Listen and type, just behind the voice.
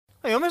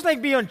You almost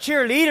like being a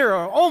cheerleader,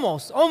 or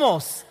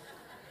almost.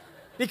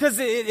 Because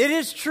it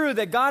is true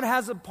that God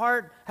has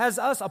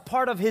us a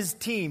part of His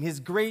team,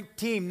 His great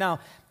team. Now,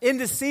 in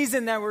the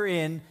season that we're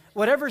in,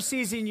 whatever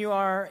season you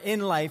are in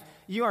life,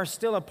 you are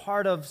still a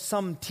part of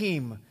some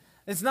team.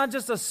 It's not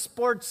just a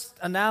sports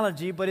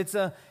analogy, but it's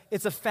a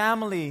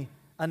family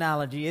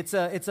analogy. It's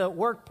a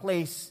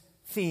workplace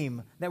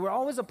theme, that we're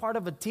always a part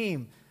of a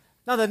team.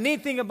 Now, the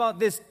neat thing about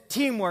this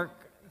teamwork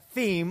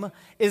theme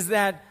is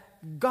that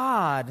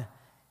God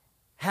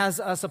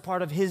has us a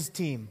part of His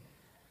team.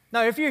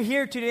 Now, if you're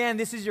here today and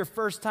this is your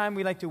first time,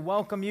 we'd like to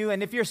welcome you.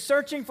 And if you're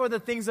searching for the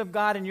things of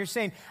God and you're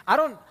saying, I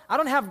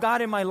don't have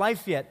God in my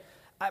life yet,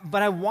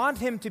 but I want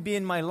Him to be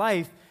in my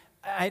life,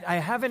 I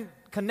haven't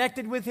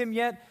connected with Him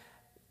yet,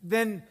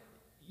 then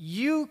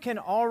you can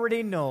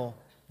already know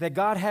that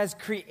God has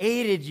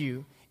created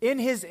you in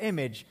His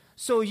image,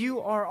 so you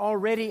are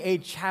already a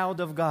child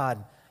of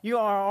God. You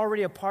are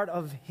already a part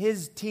of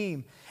His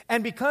team.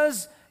 And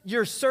because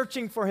you're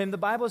searching for Him, the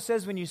Bible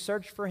says when you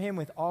search for Him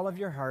with all of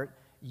your heart,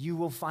 you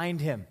will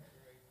find Him.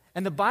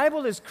 And the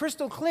Bible is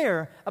crystal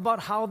clear about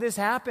how this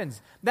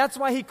happens. That's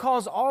why He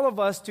calls all of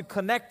us to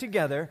connect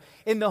together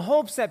in the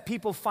hopes that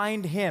people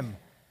find Him.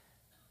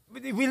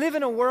 We live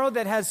in a world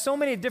that has so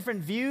many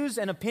different views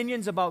and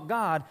opinions about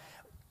God,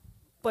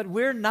 but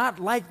we're not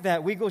like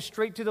that. We go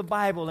straight to the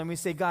Bible and we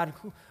say, God,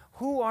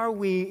 who are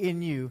we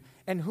in you,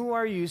 and who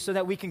are you, so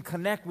that we can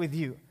connect with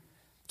you?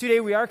 Today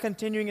we are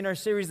continuing in our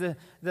series, the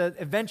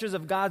adventures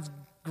of God's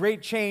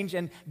great change,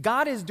 and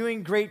God is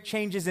doing great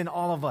changes in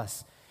all of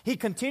us. He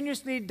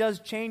continuously does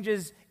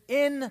changes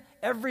in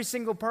every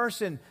single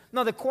person.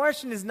 Now, the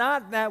question is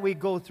not that we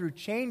go through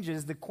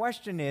changes. The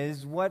question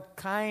is, what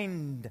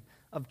kind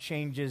of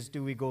changes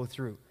do we go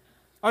through?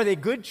 Are they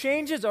good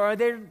changes, or are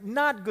they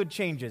not good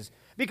changes?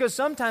 Because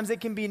sometimes it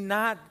can be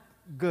not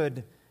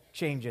good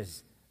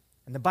changes.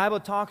 And the Bible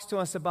talks to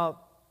us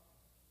about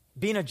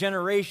being a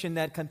generation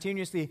that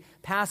continuously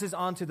passes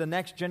on to the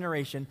next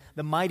generation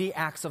the mighty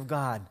acts of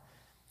God.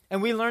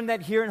 And we learned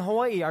that here in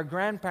Hawaii, our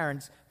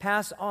grandparents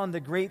pass on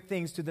the great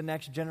things to the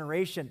next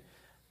generation.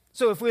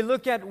 So if we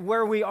look at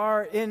where we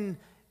are in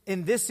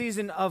this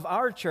season of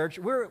our church,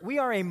 we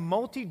are a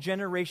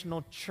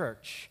multi-generational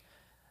church,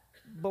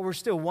 but we're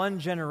still one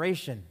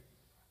generation,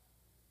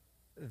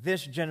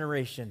 this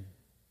generation.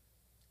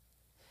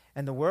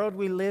 And the world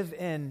we live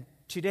in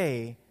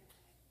today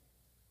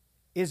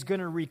is going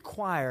to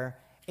require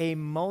a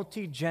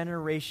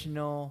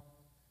multi-generational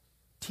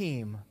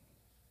team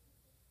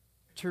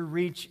to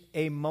reach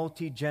a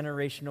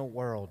multi-generational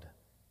world.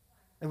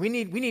 And we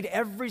need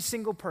every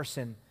single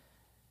person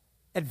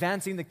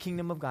advancing the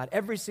kingdom of God,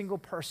 every single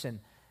person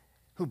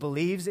who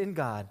believes in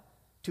God,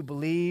 to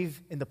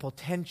believe in the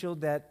potential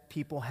that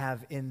people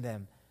have in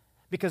them.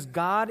 Because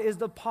God is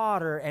the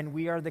potter and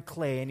we are the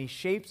clay, and He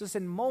shapes us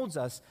and molds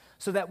us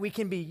so that we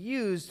can be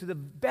used to the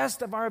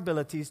best of our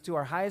abilities, to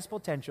our highest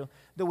potential,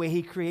 the way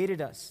He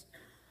created us.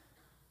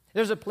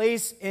 There's a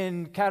place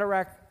in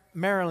Cataract,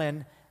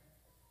 Maryland,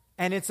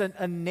 and it's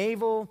a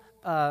naval,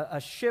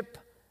 a ship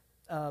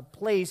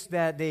place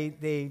that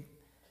they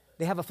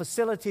have a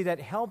facility that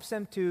helps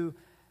them to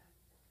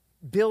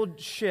build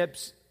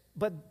ships,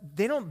 but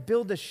they don't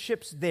build the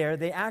ships there.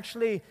 They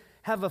actually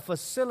have a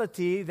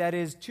facility that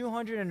is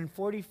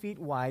 240 feet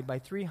wide by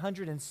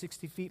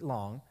 360 feet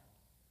long,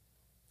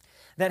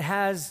 that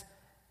has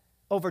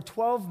over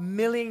 12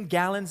 million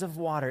gallons of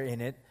water in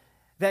it,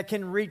 that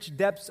can reach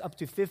depths up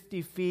to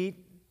 50 feet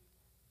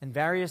and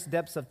various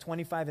depths of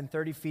 25 and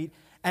 30 feet.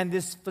 And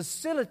this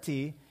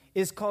facility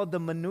is called the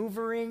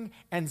Maneuvering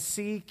and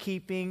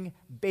Seakeeping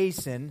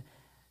Basin,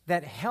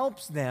 that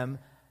helps them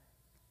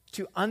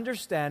to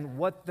understand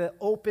what the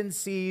open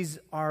seas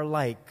are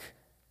like.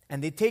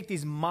 And they take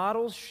these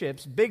model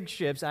ships, big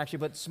ships actually,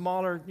 but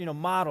smaller,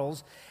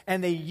 models,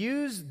 and they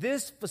use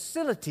this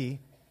facility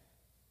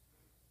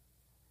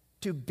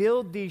to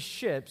build these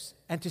ships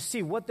and to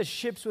see what the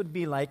ships would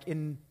be like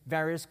in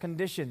various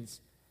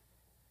conditions.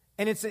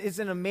 And it's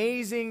an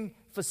amazing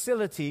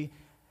facility,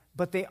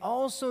 but they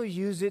also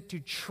use it to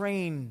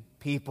train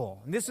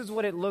people. And this is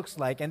what it looks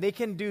like. And they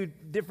can do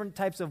different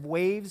types of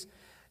waves,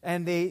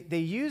 and they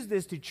use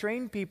this to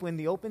train people in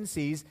the open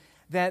seas,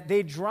 that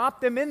they drop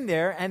them in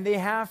there and they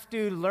have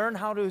to learn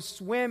how to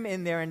swim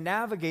in there and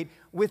navigate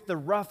with the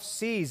rough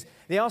seas.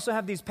 They also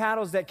have these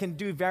paddles that can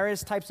do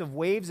various types of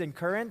waves and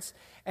currents,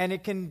 and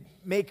it can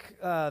make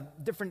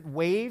different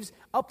waves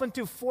up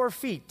into 4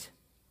 feet.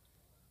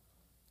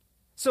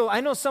 So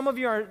I know some of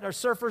you are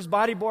surfers,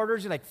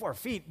 bodyboarders. You're like, 4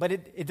 feet, but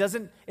it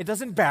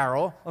doesn't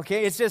barrel.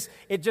 Okay,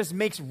 it just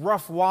makes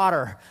rough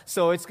water,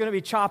 so it's going to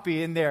be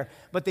choppy in there.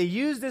 But they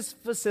use this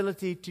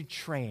facility to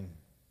train.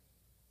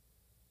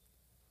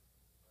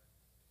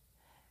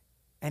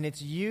 And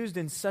it's used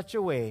in such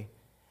a way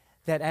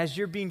that as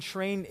you're being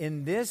trained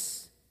in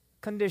this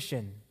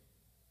condition,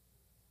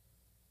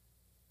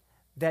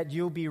 that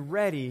you'll be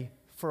ready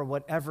for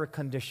whatever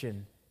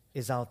condition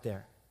is out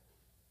there.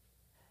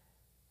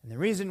 And the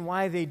reason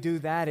why they do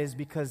that is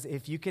because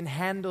if you can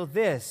handle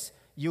this,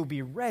 you'll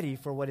be ready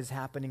for what is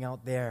happening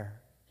out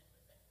there.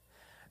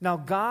 Now,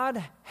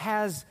 God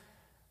has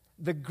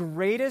the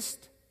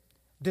greatest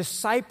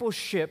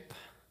discipleship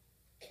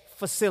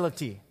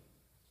facility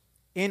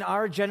in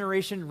our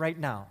generation right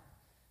now.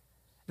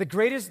 The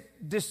greatest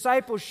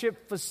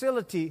discipleship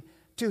facility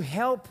to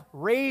help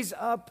raise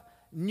up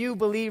new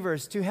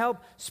believers, to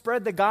help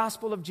spread the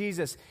gospel of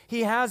Jesus.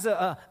 He has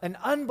an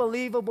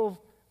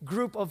unbelievable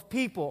group of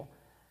people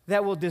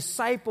that will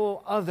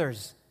disciple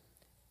others.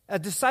 A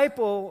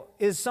disciple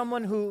is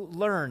someone who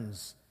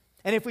learns.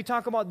 And if we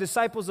talk about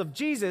disciples of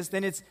Jesus,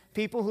 then it's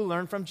people who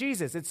learn from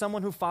Jesus. It's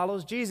someone who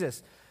follows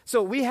Jesus.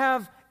 So we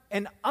have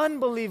an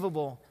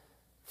unbelievable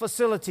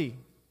facility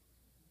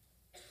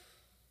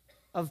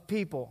of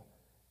people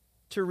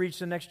to reach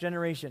the next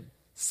generation.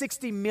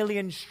 60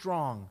 million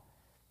strong.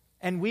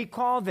 And we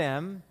call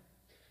them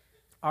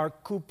our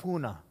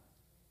kupuna.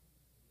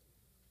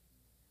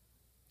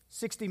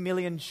 60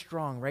 million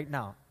strong right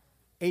now.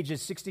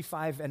 Ages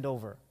 65 and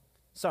over.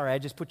 Sorry, I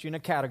just put you in a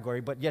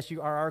category, but yes,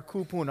 you are our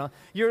kupuna.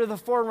 You're the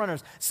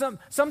forerunners.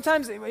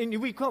 Sometimes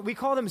we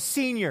call them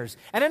seniors.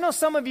 And I know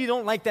some of you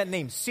don't like that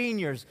name,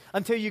 seniors,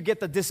 until you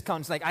get the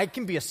discounts. Like, I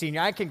can be a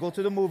senior. I can go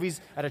to the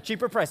movies at a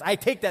cheaper price. I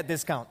take that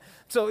discount.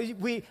 So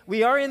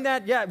we are in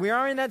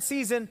that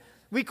season.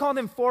 We call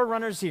them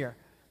forerunners here.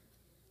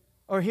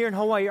 Or here in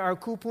Hawaii, our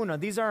kupuna.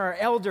 These are our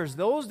elders,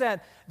 those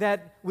that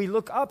we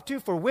look up to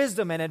for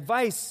wisdom and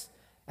advice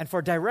and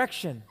for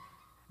direction.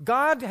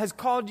 God has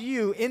called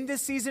you in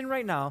this season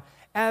right now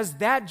as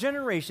that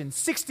generation,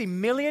 60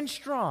 million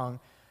strong,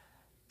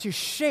 to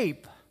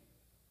shape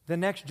the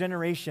next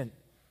generation.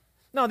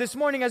 Now, this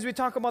morning, as we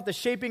talk about the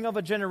shaping of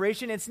a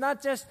generation, it's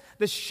not just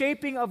the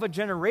shaping of a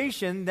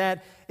generation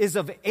that is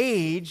of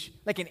age,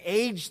 like an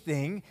age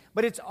thing,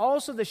 but it's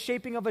also the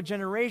shaping of a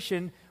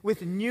generation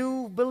with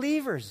new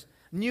believers,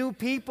 new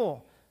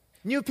people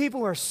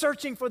who are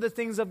searching for the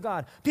things of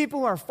God, people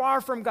who are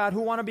far from God,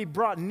 who want to be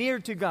brought near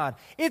to God.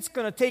 It's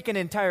going to take an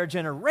entire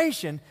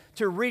generation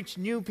to reach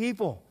new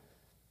people.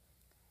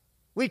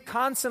 We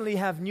constantly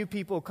have new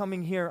people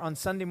coming here on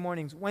Sunday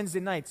mornings,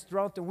 Wednesday nights,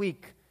 throughout the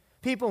week.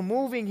 People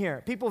moving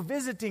here, people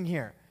visiting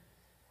here.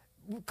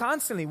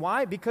 Constantly.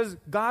 Why? Because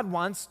God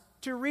wants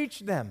to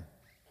reach them.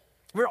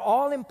 We're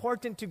all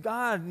important to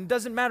God. It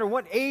doesn't matter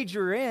what age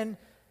you're in,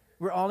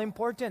 we're all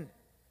important.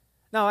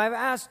 Now, I've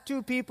asked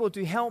two people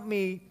to help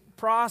me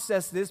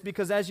process this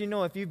because, as you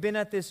know, if you've been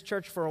at this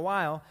church for a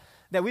while,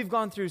 that we've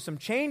gone through some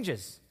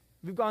changes.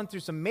 We've gone through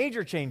some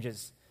major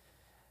changes.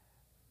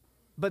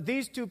 But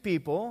these two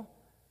people,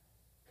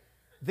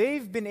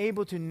 they've been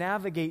able to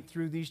navigate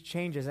through these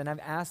changes, and I've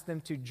asked them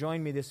to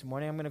join me this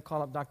morning. I'm going to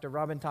call up Dr.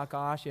 Robin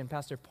Takahashi and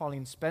Pastor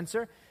Pauline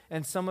Spencer,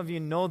 and some of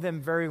you know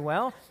them very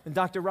well. And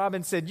Dr.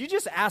 Robin said, "You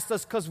just asked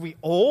us because we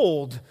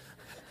old."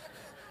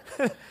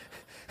 I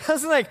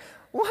was like,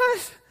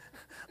 what?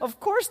 Of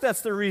course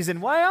that's the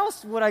reason. Why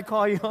else would I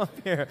call you up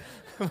here?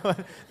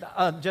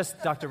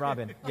 Just Dr.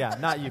 Robin. Yeah,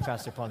 not you,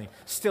 Pastor Pauline.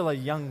 Still a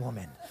young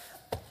woman.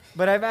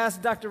 But I've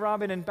asked Dr.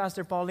 Robin and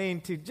Pastor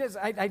Pauline to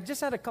I just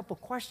had a couple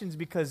questions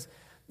because,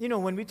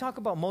 when we talk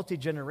about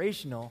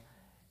multi-generational,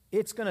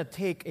 it's going to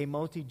take a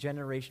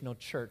multi-generational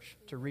church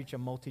to reach a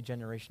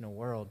multi-generational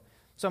world.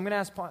 So I'm going to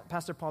ask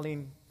Pastor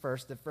Pauline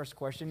first. The first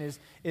question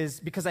is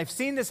because I've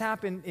seen this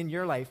happen in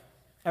your life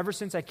ever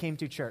since I came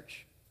to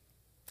church.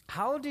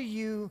 How do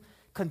you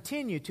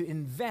continue to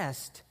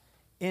invest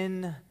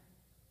in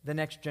the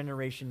next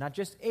generation, not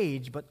just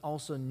age, but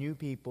also new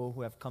people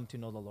who have come to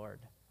know the Lord?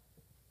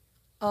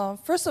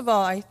 First of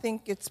all, I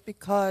think it's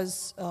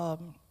because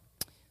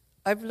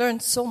I've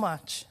learned so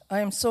much.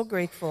 I am so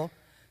grateful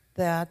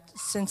that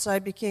since I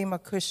became a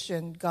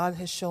Christian, God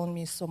has shown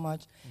me so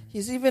much. Mm-hmm.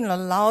 He's even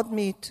allowed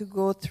me to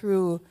go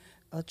through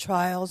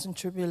trials and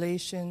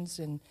tribulations,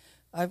 and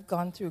I've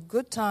gone through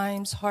good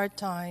times, hard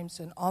times,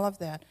 and all of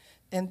that.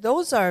 And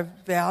those are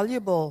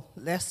valuable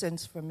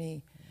lessons for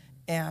me.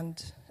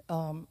 And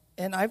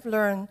I've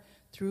learned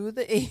through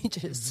the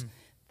ages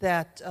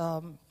that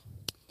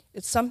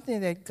it's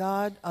something that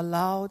God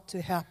allowed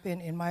to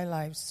happen in my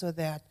life so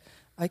that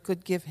I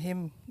could give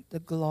Him the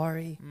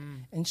glory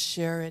and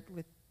share it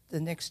with the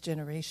next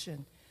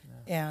generation.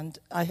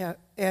 Yeah.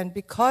 And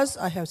because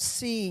I have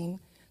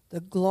seen the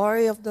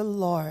glory of the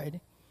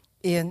Lord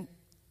in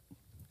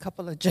a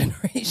couple of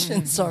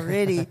generations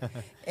already,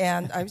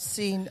 and I've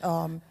seen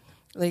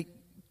like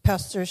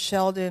Pastor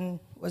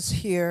Sheldon was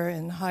here,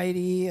 and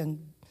Heidi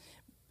and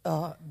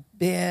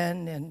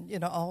Ben,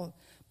 and all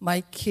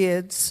my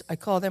kids. I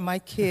call them my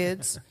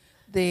kids.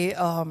 They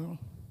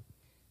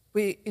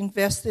we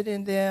invested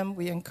in them,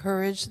 we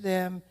encouraged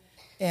them,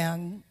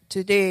 and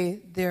today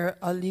they're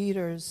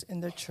leaders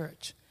in the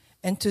church.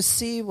 And to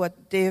see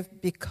what they've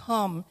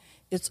become,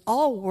 it's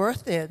all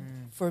worth it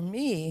for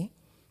me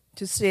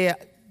to say,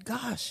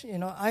 gosh,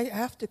 I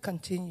have to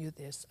continue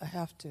this. I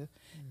have to.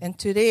 And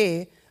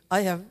today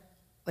I have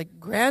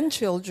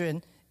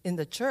grandchildren in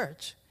the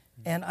church,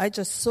 and I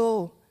just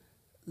so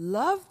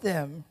love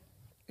them,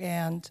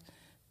 and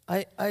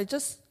I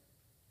just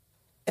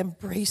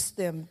embrace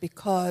them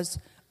because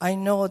I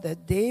know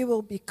that they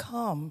will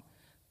become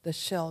the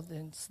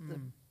Sheldons, the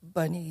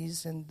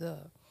Bunnies, and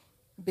the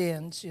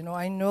bands.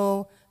 I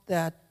know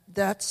that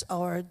that's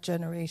our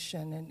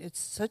generation, and it's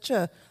such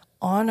a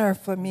honor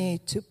for me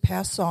to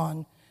pass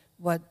on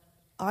what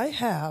I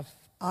have,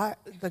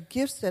 the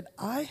gifts that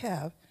I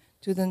have,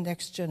 to the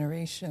next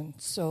generation.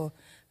 So,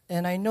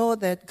 and I know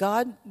that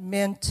God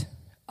meant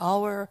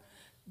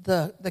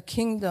the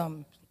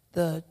kingdom,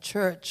 the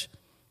church,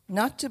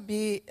 not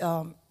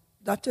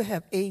to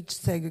have age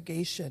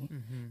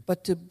segregation,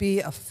 but to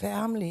be a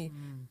family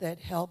that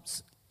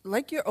helps,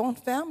 like your own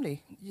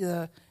family.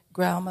 The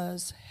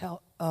grandmas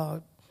help,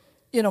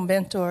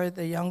 mentor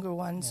the younger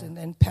ones, and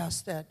then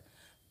pass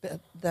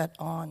that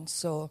on.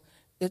 So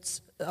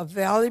it's a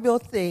valuable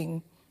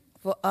thing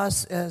for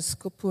us as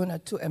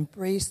Kupuna to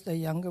embrace the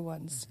younger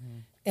ones.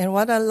 And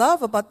what I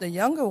love about the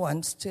younger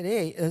ones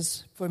today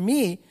is, for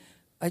me,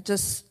 I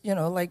just,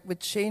 like with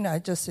Shayna, I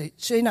just say,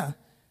 Shayna,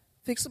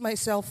 fix my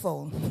cell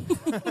phone.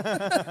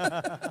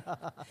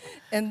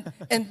 and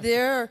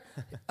they're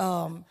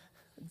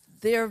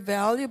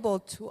valuable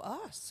to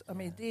us. I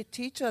mean, they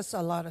teach us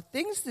a lot of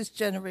things, this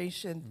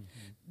generation.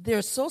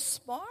 They're so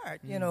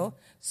smart,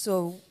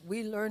 so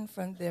we learn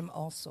from them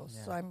also.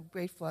 Yeah. So I'm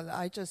grateful.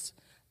 I just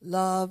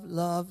love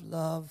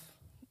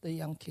the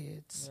young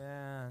kids.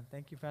 Yeah,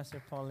 thank you,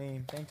 Pastor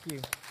Pauline. Thank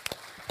you.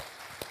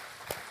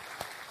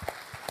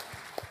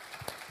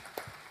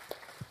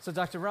 So,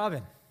 Dr.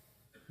 Robin,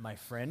 my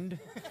friend,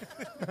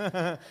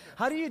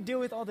 how do you deal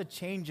with all the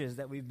changes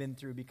that we've been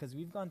through? Because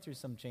we've gone through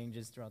some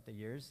changes throughout the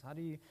years. How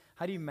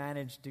do you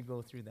manage to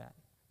go through that?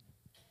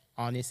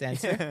 Honest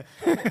answer?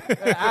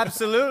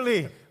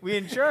 Absolutely. We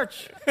in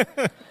church.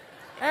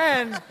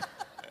 And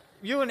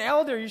you an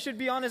elder, you should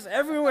be honest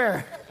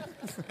everywhere.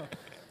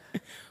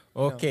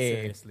 Okay. No,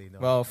 seriously, though.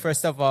 Well,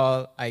 first of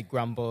all, I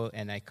grumble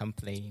and I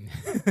complain.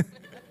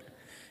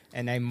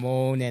 And I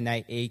moan and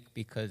I ache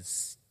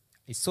because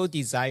I so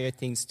desire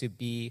things to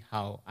be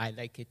how I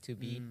like it to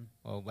be,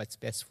 or what's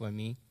best for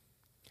me.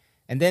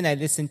 And then I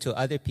listen to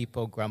other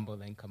people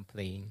grumble and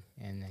complain,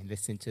 and I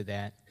listen to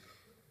that.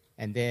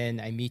 And then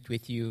I meet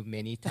with you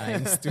many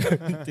times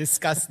to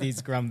discuss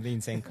these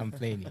grumblings and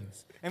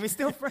complainings. And we're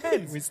still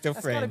friends. We're still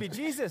friends. That's got to be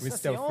Jesus. We're That's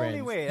still the only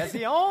friends. way. That's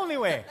the only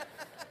way.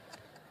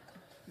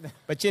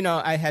 But,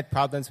 I had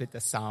problems with the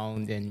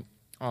sound and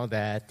all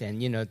that.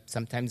 And,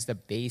 sometimes the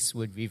bass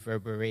would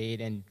reverberate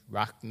and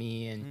rock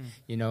me. And,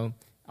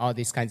 all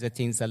these kinds of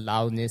things, the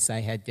loudness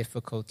I had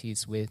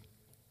difficulties with.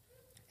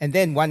 And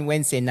then one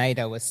Wednesday night,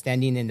 I was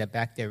standing in the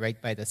back there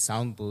right by the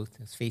sound booth.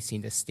 I was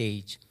facing the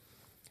stage.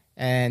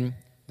 And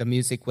the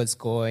music was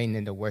going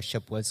and the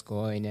worship was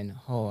going. And,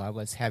 I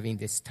was having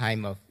this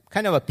time of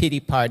kind of a pity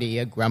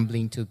party,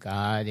 grumbling to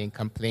God and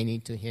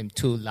complaining to Him,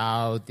 too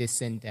loud, this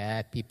and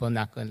that. People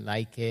not going to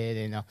like it,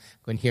 and I'm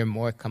going to hear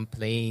more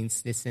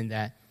complaints, this and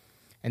that.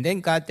 And then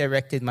God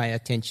directed my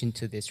attention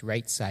to this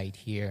right side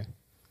here.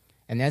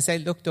 And as I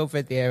looked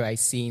over there, I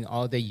seen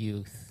all the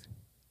youth,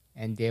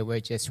 and they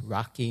were just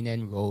rocking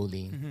and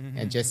rolling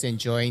and just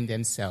enjoying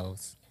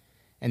themselves.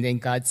 And then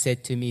God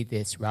said to me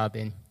this,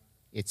 Robin,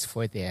 it's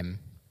for them.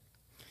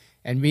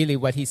 And really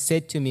what He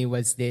said to me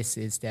was this,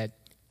 is that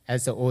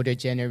as the older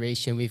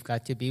generation, we've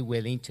got to be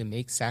willing to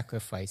make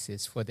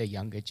sacrifices for the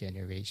younger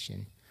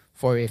generation.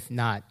 For if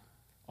not,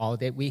 all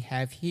that we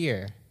have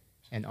here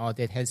and all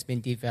that has been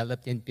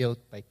developed and built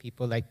by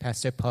people like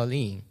Pastor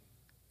Pauline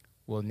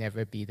will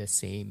never be the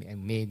same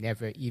and may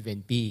never even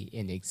be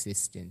in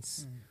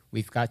existence.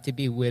 We've got to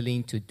be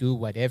willing to do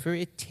whatever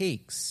it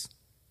takes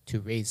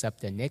to raise up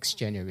the next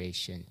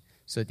generation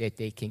so that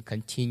they can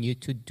continue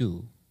to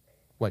do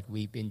what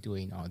we've been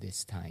doing all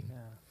this time. Yeah.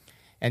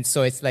 And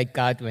so it's like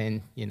God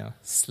when,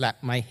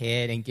 slap my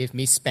head and give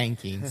me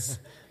spankings.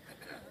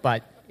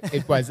 But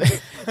it was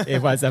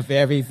a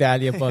very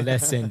valuable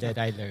lesson that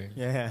I learned.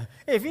 Yeah.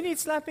 Hey, if you need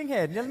slapping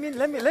head, let me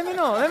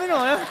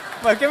know.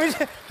 But can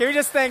we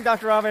just thank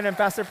Dr. Robin and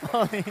Pastor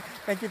Pauline?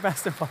 Thank you,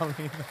 Pastor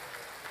Pauline.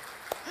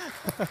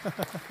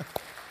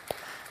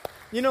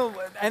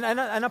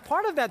 And a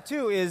part of that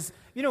too is,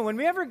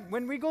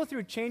 when we go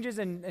through changes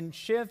and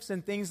shifts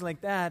and things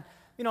like that,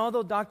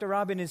 although Dr.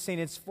 Robin is saying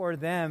it's for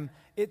them,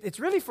 it's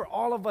really for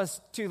all of us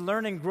to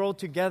learn and grow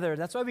together.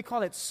 That's why we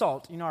call it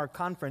SALT, our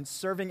conference,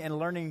 serving and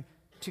learning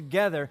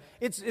together.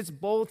 It's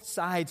both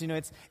sides,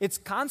 it's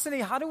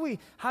constantly how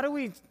do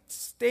we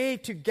stay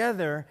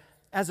together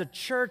as a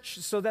church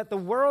so that the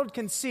world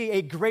can see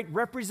a great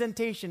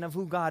representation of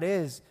who God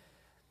is.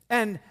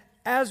 And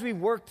as we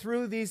work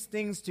through these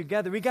things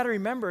together, we got to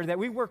remember that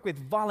we work with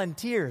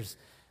volunteers.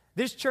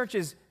 This church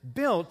is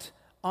built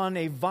on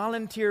a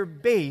volunteer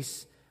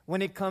base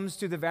when it comes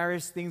to the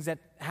various things that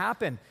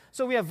happen.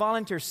 So we have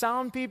volunteer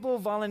sound people,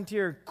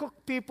 volunteer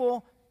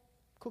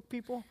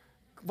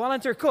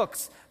volunteer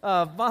cooks,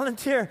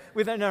 volunteer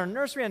within our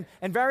nursery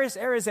and various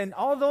areas. And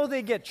although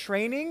they get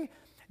training,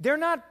 they're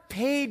not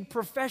paid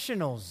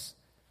professionals.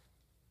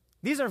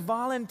 These are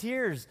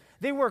volunteers.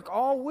 They work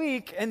all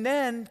week and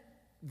then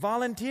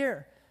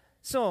volunteer.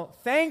 So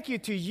thank you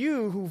to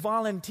you who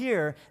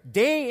volunteer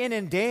day in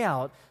and day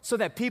out so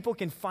that people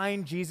can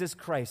find Jesus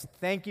Christ.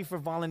 Thank you for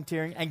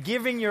volunteering and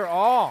giving your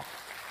all.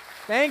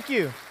 Thank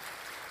you.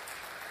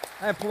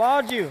 I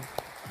applaud you.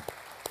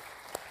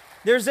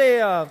 There's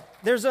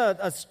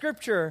a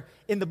scripture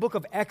in the book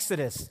of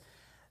Exodus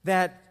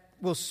that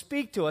will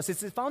speak to us.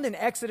 It's found in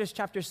Exodus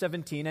chapter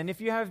 17. And if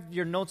you have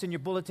your notes in your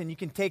bulletin, you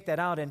can take that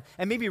out and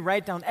maybe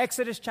write down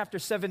Exodus chapter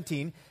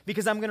 17,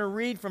 because I'm going to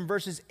read from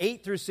verses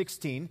 8 through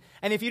 16.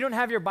 And if you don't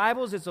have your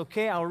Bibles, it's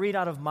okay. I'll read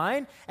out of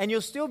mine, and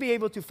you'll still be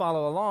able to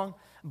follow along.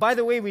 By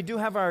the way, we do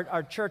have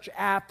our church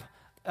app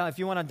if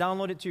you want to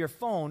download it to your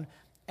phone.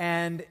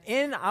 And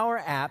in our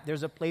app,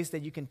 there's a place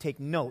that you can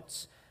take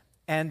notes.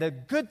 And the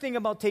good thing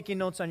about taking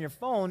notes on your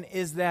phone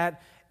is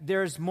that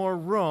there's more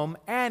room,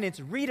 and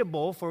it's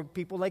readable for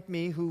people like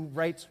me who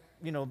writes,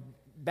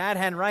 bad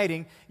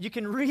handwriting. You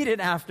can read it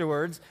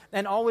afterwards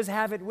and always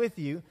have it with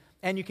you,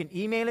 and you can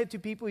email it to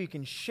people. You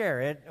can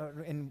share it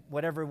in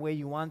whatever way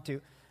you want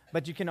to,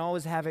 but you can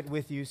always have it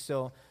with you,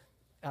 so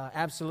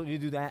absolutely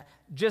do that.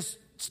 Just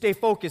stay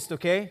focused,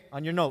 okay,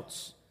 on your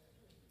notes.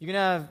 You can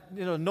have,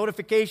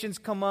 notifications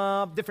come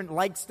up, different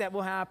likes that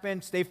will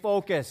happen. Stay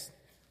focused.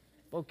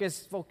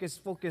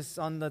 Focus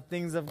on the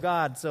things of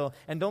God.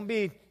 And don't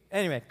be...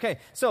 Anyway, okay,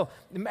 so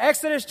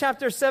Exodus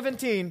chapter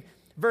 17,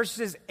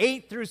 verses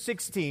 8 through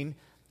 16.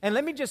 And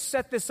let me just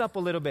set this up a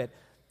little bit.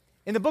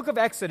 In the book of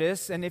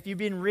Exodus, and if you've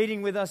been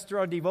reading with us through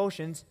our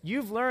devotions,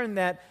 you've learned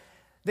that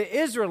the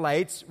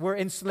Israelites were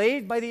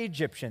enslaved by the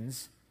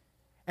Egyptians.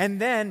 And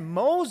then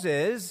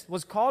Moses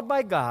was called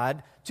by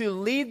God to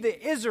lead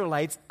the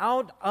Israelites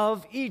out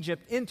of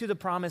Egypt into the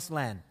promised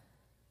land.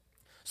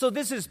 So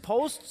this is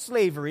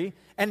post-slavery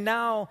and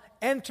now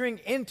entering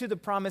into the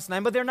promised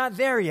land, but they're not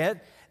there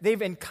yet.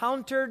 They've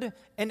encountered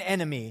an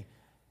enemy.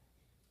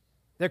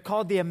 They're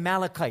called the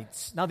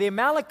Amalekites. Now, the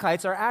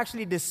Amalekites are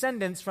actually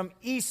descendants from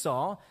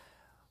Esau,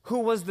 who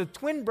was the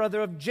twin brother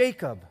of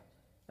Jacob.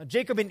 Now,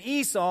 Jacob and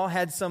Esau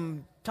had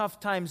some tough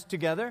times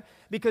together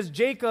because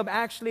Jacob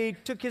actually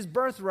took his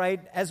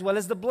birthright as well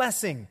as the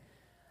blessing.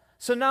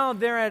 So now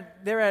they're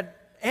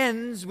at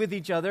ends with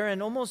each other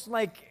and almost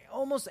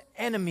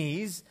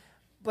enemies,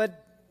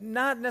 but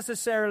not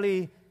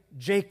necessarily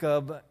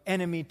Jacob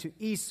enemy to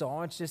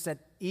Esau. It's just that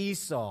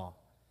Esau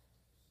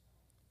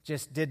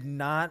just did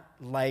not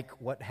like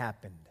what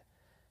happened.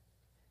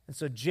 And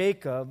so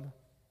Jacob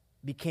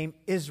became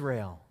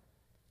Israel.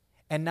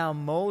 And now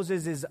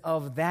Moses is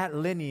of that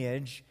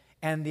lineage,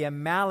 and the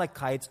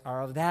Amalekites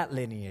are of that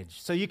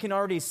lineage. So you can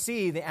already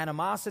see the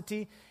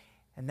animosity,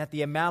 and that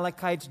the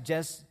Amalekites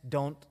just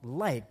don't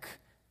like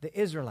the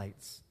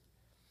Israelites.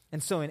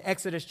 And so in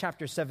Exodus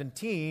chapter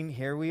 17,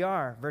 here we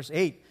are, verse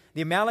 8.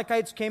 The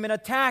Amalekites came and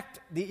attacked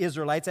the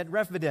Israelites at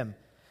Rephidim.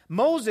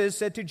 Moses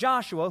said to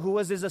Joshua, who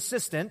was his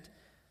assistant,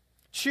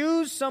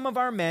 "Choose some of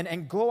our men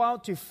and go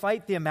out to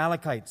fight the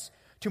Amalekites.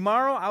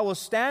 Tomorrow I will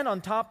stand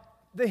on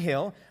top the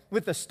hill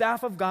with the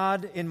staff of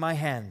God in my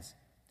hands."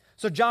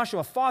 So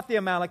Joshua fought the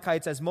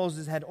Amalekites as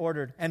Moses had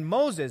ordered. And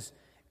Moses,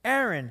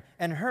 Aaron,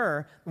 and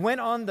Hur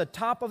went on the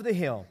top of the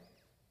hill.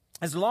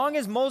 As long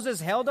as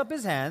Moses held up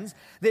his hands,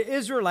 the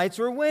Israelites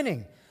were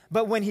winning.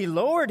 But when he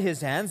lowered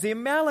his hands, the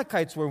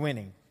Amalekites were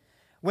winning.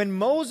 When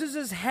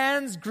Moses'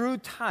 hands grew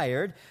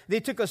tired, they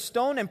took a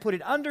stone and put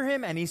it under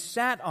him, and he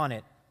sat on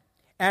it.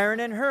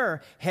 Aaron and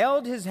Hur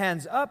held his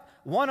hands up,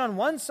 one on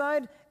one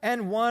side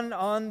and one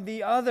on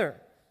the other,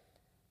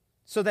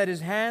 so that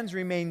his hands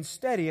remained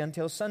steady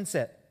until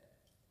sunset.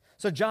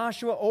 So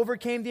Joshua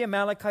overcame the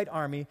Amalekite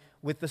army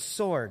with the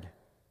sword.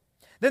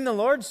 Then the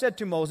Lord said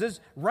to Moses,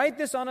 "Write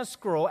this on a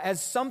scroll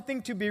as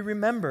something to be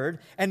remembered,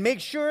 and make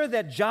sure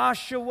that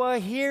Joshua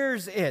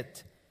hears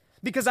it,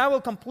 because I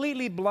will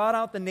completely blot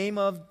out the name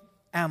of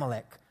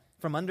Amalek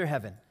from under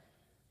heaven."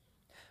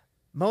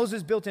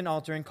 Moses built an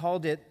altar and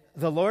called it,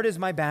 "The Lord is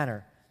my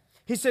banner."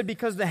 He said,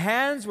 because the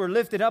hands were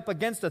lifted up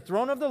against the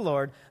throne of the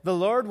Lord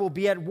will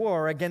be at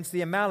war against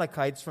the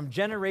Amalekites from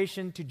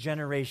generation to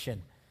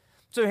generation.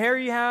 So here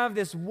you have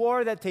this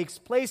war that takes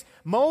place.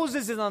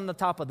 Moses is on the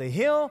top of the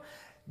hill.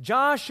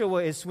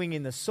 Joshua is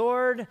swinging the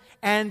sword,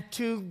 and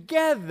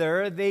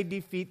together they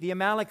defeat the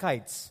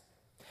Amalekites.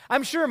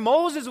 I'm sure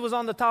Moses was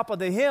on the top of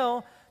the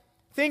hill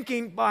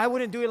thinking, I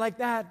wouldn't do it like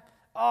that.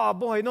 Oh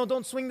boy, no,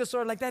 don't swing the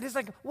sword like that. He's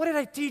like, what did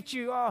I teach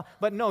you? Oh.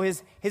 But no,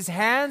 his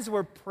hands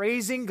were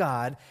praising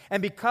God.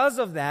 And because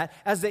of that,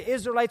 as the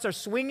Israelites are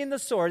swinging the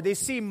sword, they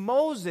see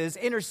Moses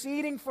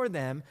interceding for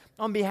them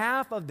on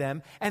behalf of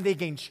them, and they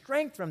gain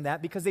strength from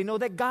that because they know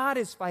that God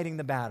is fighting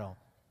the battle.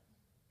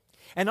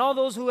 And all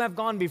those who have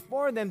gone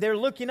before them, they're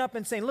looking up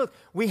and saying, look,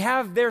 we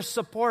have their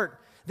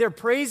support. They're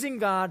praising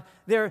God.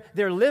 They're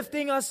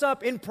lifting us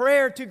up in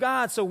prayer to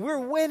God. So we're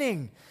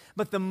winning.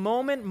 But the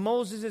moment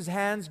Moses'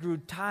 hands grew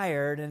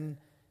tired and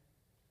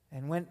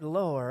went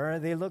lower,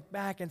 they looked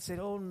back and said,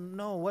 oh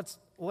no,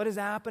 what is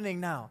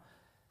happening now?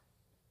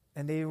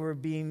 And they were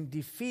being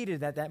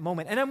defeated at that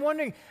moment. And I'm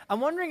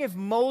wondering if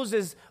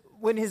Moses,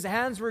 when his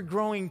hands were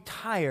growing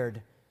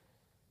tired,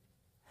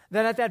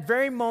 that at that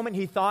very moment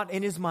he thought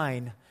in his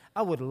mind,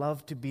 I would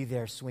love to be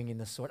there swinging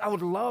the sword. I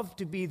would love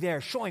to be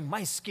there showing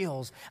my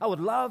skills. I would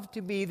love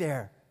to be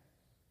there.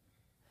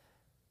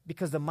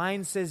 Because the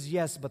mind says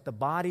yes, but the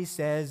body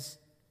says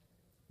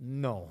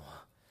no.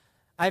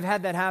 I've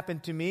had that happen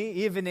to me,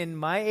 even in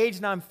my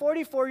age. Now, I'm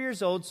 44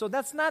 years old, so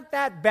that's not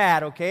that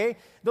bad, okay?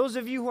 Those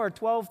of you who are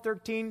 12,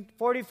 13,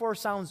 44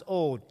 sounds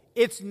old.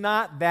 It's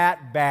not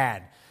that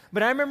bad.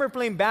 But I remember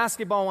playing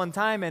basketball one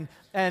time,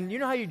 and you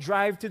know how you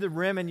drive to the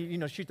rim and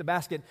you shoot the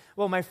basket?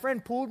 Well, my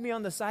friend pulled me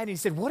on the side, and he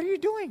said, "What are you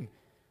doing?"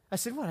 I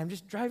said, "What? I'm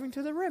just driving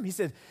to the rim." He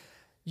said,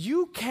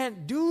 "You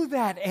can't do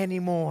that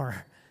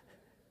anymore."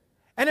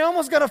 And I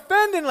almost got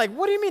offended, like,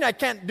 "What do you mean I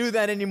can't do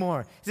that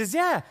anymore?" He says,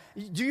 "Yeah,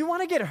 do you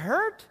want to get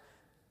hurt?"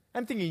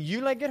 I'm thinking,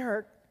 "You like get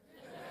hurt?"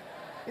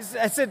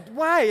 I said,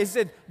 "Why?" He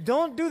said,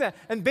 "Don't do that."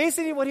 And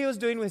basically what he was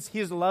doing was he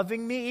was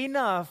loving me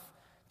enough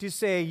to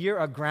say, "You're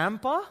a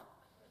grandpa,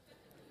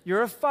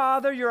 you're a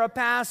father, you're a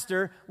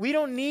pastor. We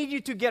don't need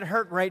you to get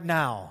hurt right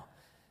now."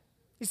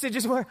 He said,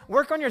 "Just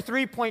work on your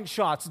three-point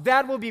shots.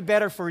 That will be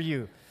better for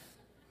you."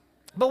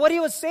 But what he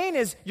was saying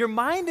is, your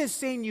mind is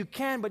saying you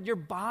can, but your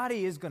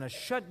body is going to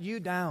shut you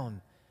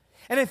down.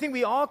 And I think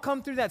we all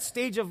come through that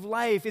stage of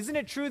life. Isn't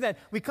it true that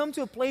we come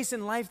to a place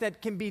in life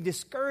that can be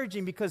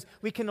discouraging because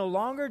we can no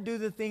longer do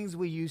the things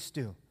we used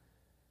to?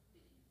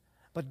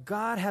 But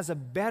God has a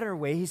better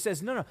way. He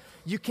says, no,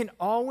 you can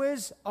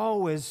always,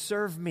 always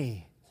serve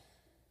me.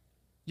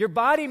 Your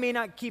body may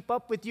not keep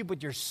up with you,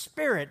 but your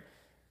spirit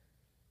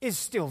is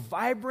still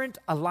vibrant,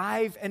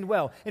 alive, and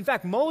well. In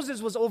fact,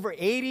 Moses was over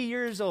 80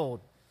 years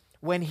old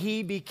when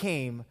he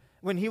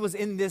was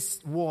in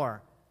this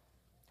war.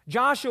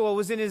 Joshua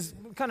was in his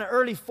kind of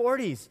early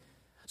 40s.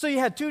 So you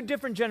had two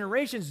different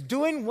generations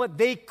doing what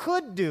they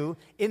could do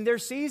in their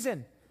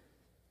season.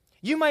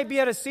 You might be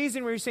at a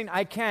season where you're saying,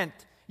 "I can't."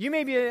 You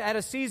may be at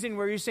a season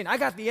where you're saying, "I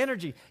got the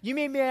energy." You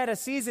may be at a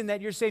season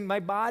that you're saying,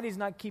 "My body's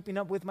not keeping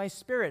up with my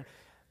spirit."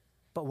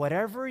 But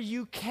whatever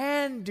you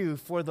can do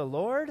for the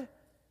Lord,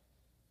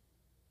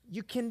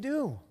 you can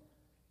do.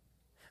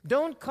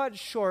 Don't cut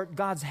short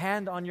God's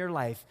hand on your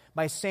life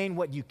by saying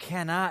what you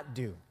cannot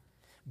do.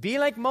 Be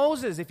like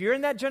Moses. If you're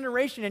in that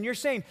generation and you're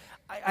saying,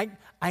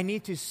 I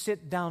need to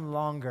sit down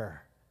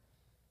longer,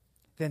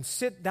 then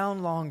sit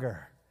down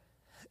longer.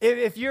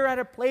 If you're at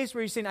a place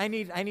where you're saying, I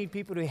need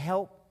people to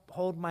help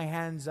hold my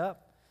hands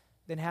up,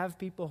 then have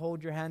people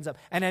hold your hands up.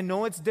 And I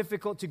know it's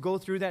difficult to go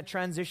through that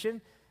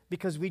transition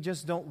because we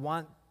just don't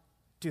want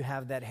to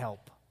have that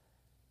help.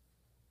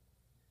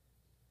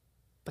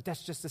 But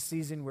that's just the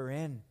season we're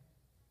in.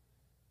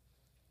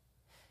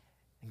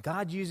 And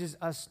God uses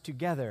us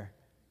together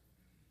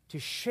to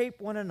shape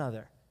one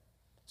another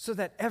so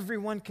that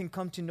everyone can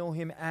come to know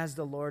Him as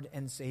the Lord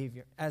and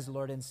Savior, as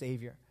Lord and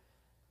Savior.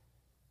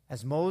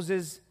 As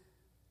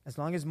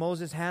long as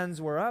Moses'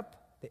 hands were up,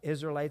 the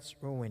Israelites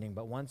were winning.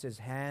 But once his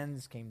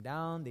hands came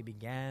down, they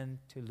began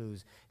to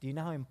lose. Do you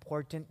know how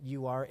important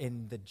you are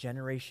in the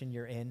generation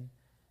you're in?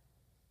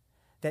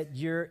 That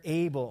you're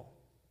able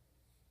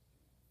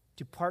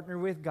to partner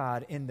with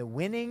God in the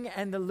winning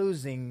and the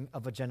losing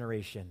of a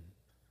generation.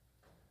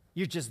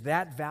 You're just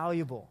that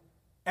valuable.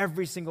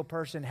 Every single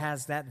person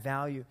has that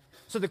value.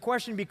 So the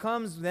question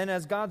becomes then,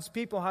 as God's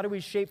people, how do we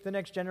shape the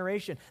next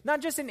generation?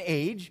 Not just in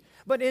age,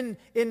 but in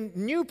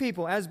new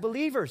people as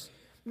believers.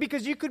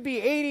 Because you could be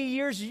 80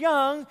 years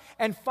young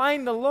and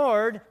find the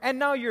Lord, and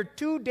now you're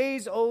 2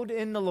 days old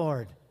in the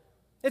Lord.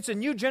 It's a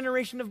new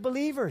generation of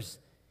believers.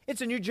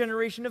 It's a new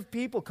generation of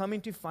people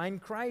coming to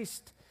find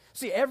Christ.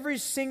 See, every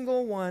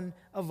single one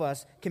of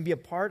us can be a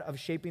part of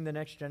shaping the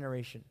next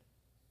generation.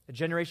 A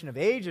generation of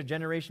age, a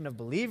generation of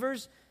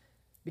believers,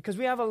 because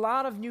we have a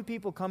lot of new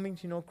people coming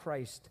to know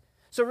Christ.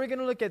 So we're going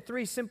to look at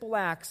 3 simple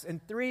acts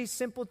and 3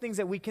 simple things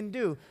that we can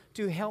do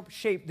to help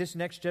shape this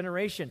next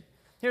generation.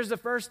 Here's the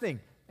first thing,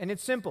 and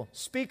it's simple.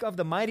 Speak of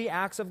the mighty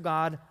acts of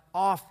God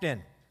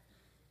often.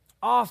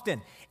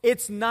 Often.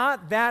 It's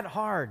not that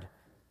hard.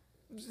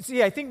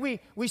 See, I think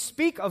we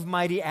speak of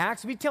mighty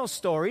acts. We tell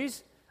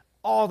stories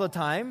all the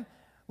time.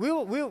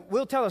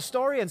 We'll tell a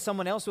story and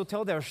someone else will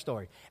tell their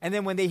story. And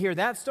then when they hear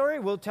that story,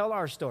 we'll tell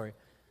our story.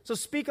 So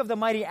speak of the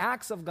mighty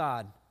acts of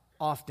God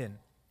often,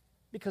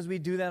 because we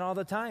do that all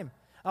the time.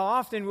 How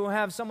often we'll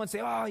have someone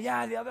say, "Oh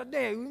yeah, the other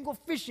day we can go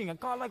fishing. I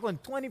caught like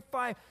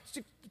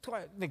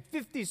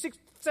 50,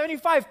 60,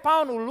 75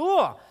 pound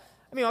ulua.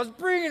 I mean, I was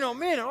bringing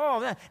them in and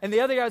all that." And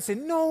the other guy would say,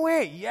 "No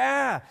way,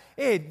 yeah.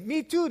 Hey,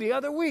 me too the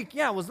other week.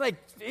 Yeah, it was like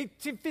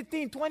 18,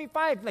 15,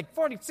 25, like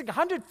 40,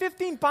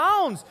 115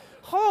 pounds.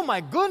 Oh my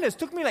goodness,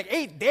 took me like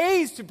 8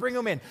 days to bring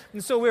them in."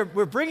 And so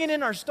we're bringing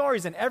in our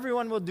stories, and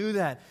everyone will do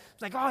that.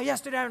 It's like, "Oh,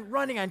 yesterday I went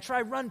running. I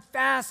tried run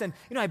fast, and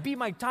I beat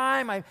my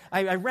time.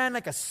 I ran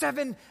like a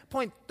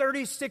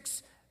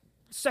 7.36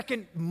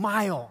 second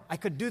mile. I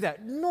could do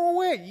that." "No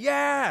way,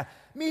 yeah.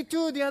 Me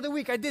too the other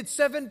week. I did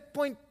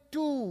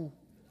 7.2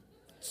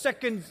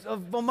 seconds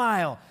of a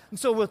mile." And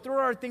so we'll throw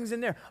our things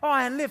in there. "Oh,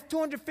 I lift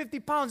 250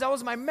 pounds. That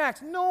was my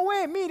max." "No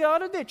way, me the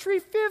other day,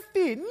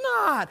 350.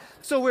 Not."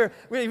 So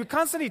we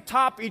constantly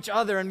top each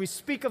other, and we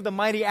speak of the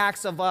mighty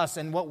acts of us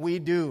and what we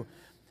do.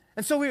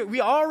 And so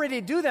we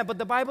already do that, but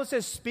the Bible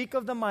says speak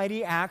of the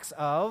mighty acts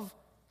of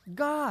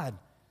God.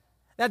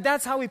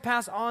 That's how we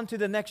pass on to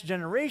the next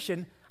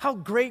generation how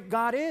great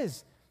God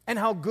is and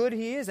how good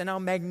He is and how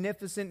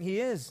magnificent He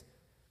is.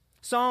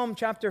 Psalm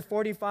chapter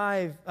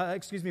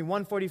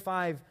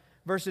 145,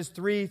 verses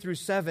 3 through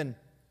 7.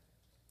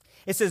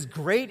 It says,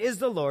 "Great is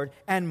the Lord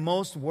and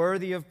most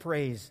worthy of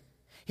praise.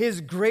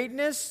 His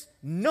greatness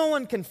no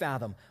one can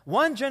fathom.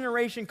 One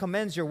generation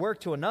commends your work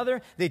to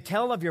another. They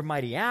tell of your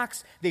mighty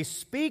acts. They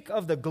speak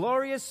of the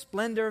glorious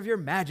splendor of your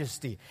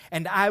majesty.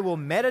 And I will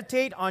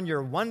meditate on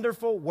your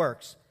wonderful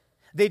works.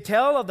 They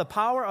tell of the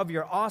power of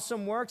your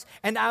awesome works,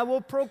 and I will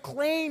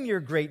proclaim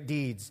your great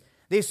deeds.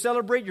 They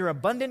celebrate your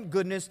abundant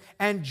goodness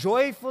and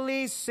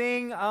joyfully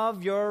sing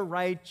of your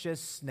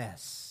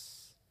righteousness."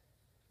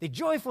 They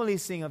joyfully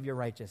sing of your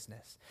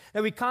righteousness.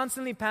 That we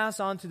constantly pass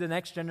on to the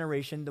next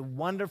generation the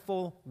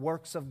wonderful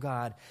works of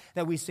God.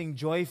 That we sing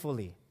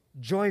joyfully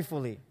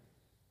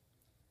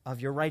of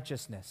your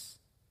righteousness.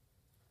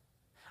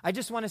 I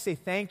just want to say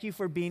thank you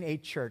for being a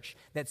church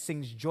that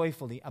sings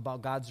joyfully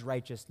about God's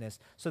righteousness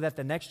so that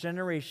the next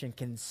generation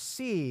can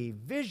see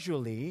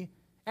visually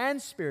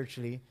and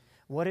spiritually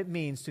what it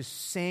means to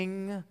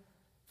sing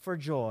for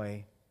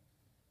joy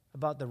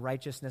about the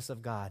righteousness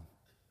of God.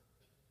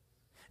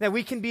 That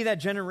we can be that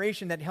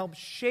generation that helps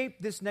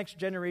shape this next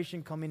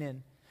generation coming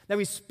in. That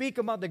we speak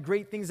about the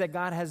great things that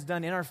God has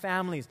done in our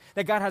families,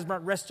 that God has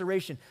brought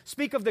restoration.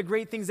 Speak of the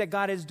great things that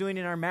God is doing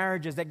in our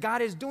marriages, that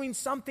God is doing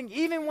something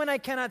even when I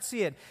cannot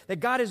see it, that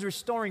God is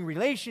restoring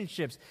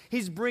relationships.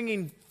 He's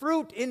bringing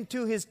fruit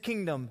into His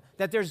kingdom,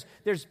 that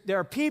there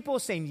are people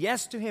saying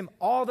yes to Him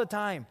all the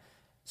time.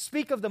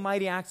 Speak of the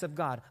mighty acts of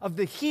God, of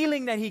the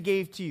healing that He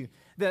gave to you,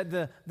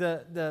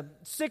 the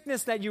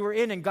sickness that you were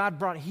in and God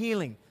brought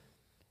healing.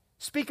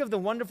 Speak of the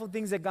wonderful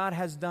things that God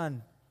has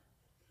done.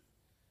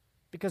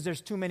 Because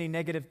there's too many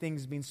negative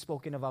things being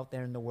spoken of out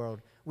there in the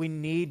world. We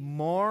need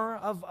more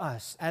of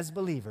us as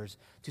believers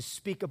to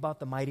speak about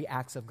the mighty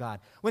acts of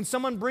God. When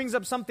someone brings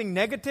up something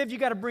negative, you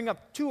got to bring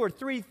up 2 or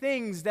 3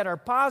 things that are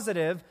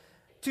positive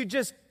to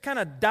just kind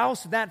of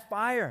douse that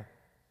fire.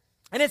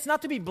 And it's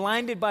not to be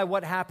blinded by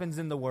what happens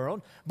in the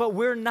world, but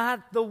we're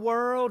not the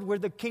world. We're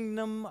the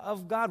kingdom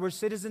of God. We're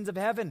citizens of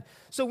heaven.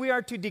 So we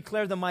are to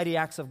declare the mighty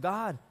acts of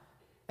God.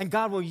 And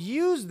God will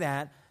use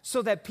that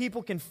so that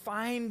people can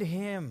find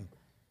Him.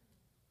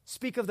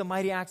 Speak of the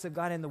mighty acts of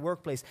God in the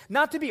workplace.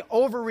 Not to be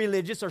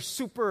over-religious or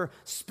super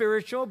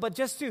spiritual, but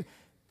just to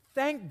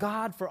thank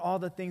God for all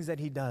the things that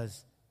He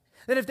does.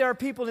 That if there are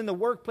people in the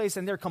workplace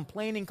and they're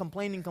complaining,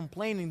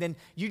 then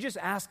you just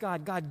ask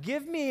God, God,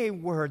 give me a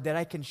word that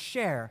I can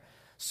share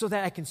so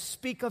that I can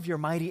speak of your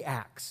mighty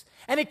acts.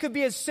 And it could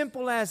be as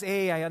simple as,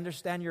 hey, I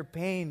understand your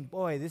pain.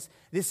 Boy,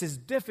 this is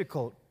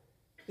difficult.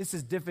 This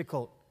is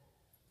difficult.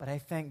 But I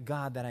thank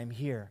God that I'm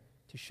here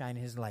to shine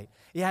His light.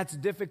 Yeah, it's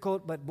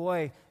difficult, but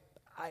boy,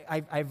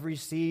 I've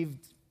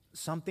received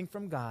something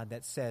from God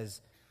that says,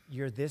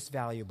 you're this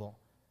valuable.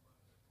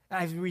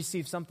 I've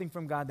received something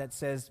from God that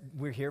says,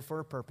 we're here for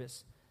a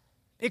purpose.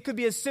 It could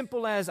be as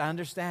simple as, I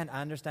understand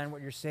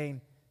what you're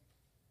saying.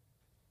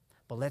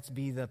 But let's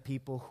be the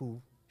people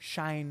who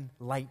shine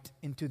light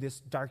into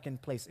this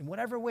darkened place. In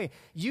whatever way,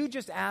 you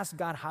just ask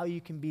God how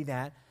you can be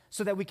that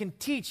so that we can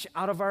teach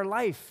out of our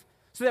life.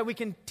 So that we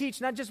can teach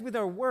not just with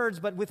our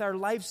words, but with our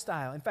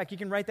lifestyle. In fact, you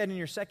can write that in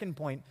your second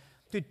point.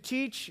 To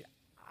teach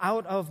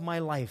out of my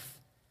life.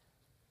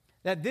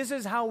 That this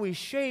is how we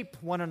shape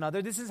one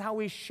another. This is how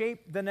we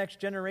shape the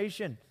next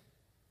generation.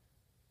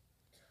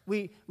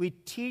 We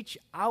teach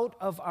out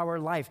of our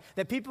life.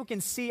 That people can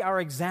see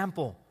our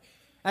example.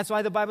 That's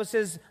why the Bible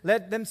says,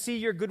 let them see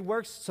your good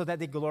works so that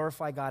they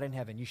glorify God in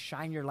heaven. You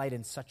shine your light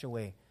in such a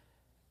way.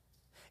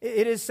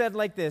 It is said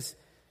like this,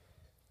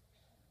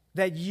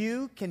 that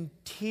you can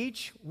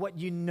teach what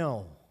you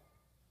know,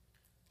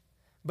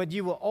 but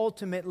you will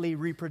ultimately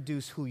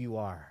reproduce who you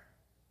are.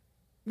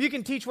 You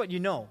can teach what you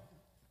know,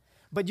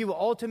 but you will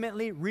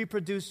ultimately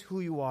reproduce who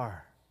you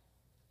are.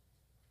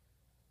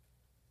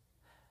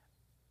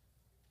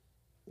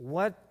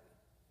 What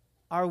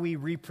are we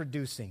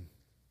reproducing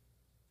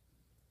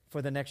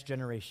for the next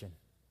generation?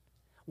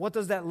 What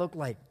does that look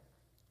like?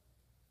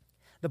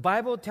 The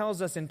Bible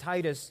tells us in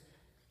Titus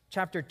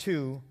chapter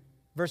 2,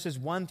 verses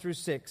 1 through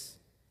 6,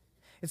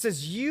 it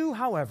says, you,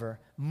 however,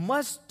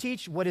 must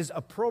teach what is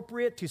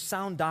appropriate to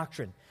sound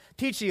doctrine.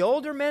 Teach the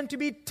older men to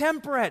be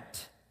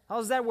temperate.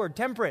 How's that word?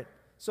 Temperate.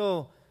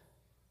 So,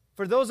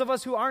 for those of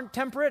us who aren't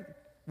temperate,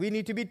 we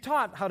need to be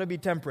taught how to be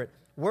temperate.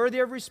 Worthy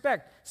of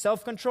respect,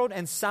 self-controlled,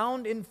 and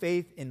sound in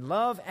faith, in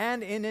love,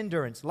 and in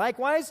endurance.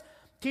 Likewise,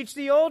 teach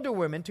the older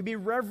women to be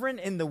reverent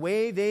in the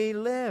way they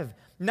live.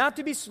 Not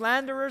to be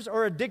slanderers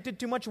or addicted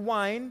to much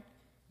wine.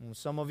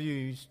 Some of you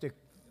used to...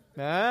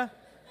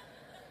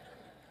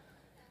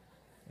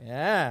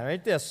 Yeah,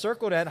 right there.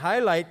 Circle that,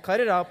 highlight, cut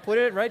it out, put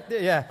it right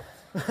there.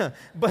 Yeah.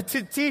 But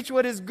to teach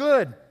what is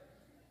good.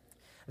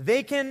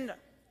 Then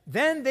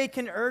they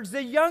can urge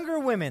the younger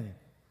women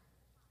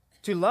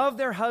to love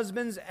their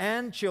husbands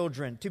and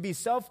children, to be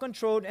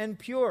self-controlled and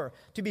pure,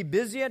 to be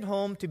busy at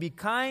home, to be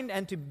kind,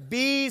 and to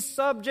be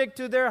subject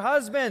to their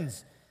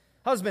husbands.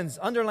 Husbands,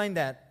 underline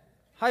that.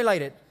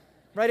 Highlight it.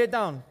 Write it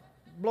down.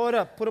 Blow it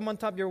up. Put them on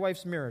top of your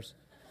wife's mirrors.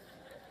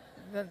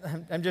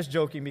 I'm just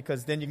joking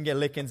because then you can get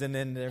lickings and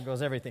then there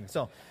goes everything.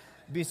 So,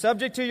 Be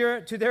subject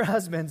to their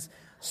husbands,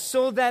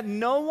 so that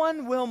no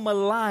one will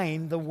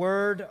malign the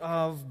word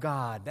of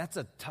God. That's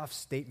a tough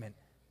statement.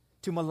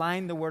 To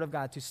malign the word of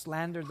God, to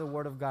slander the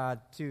word of God,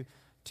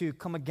 to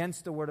come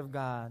against the word of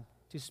God,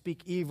 to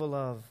speak evil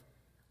of,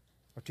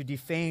 or to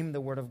defame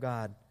the word of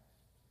God.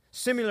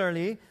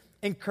 Similarly,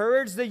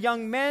 encourage the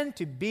young men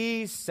to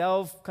be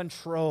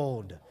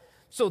self-controlled.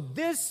 So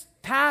this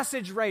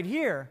passage right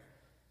here,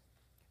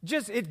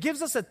 it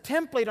gives us a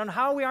template on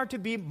how we are to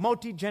be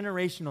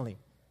multi-generationally.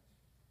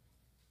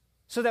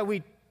 So that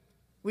we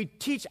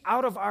teach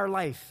out of our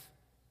life.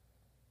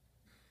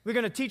 We're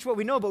going to teach what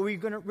we know, but we're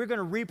going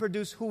to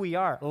reproduce who we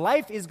are.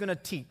 Life is going to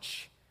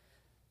teach.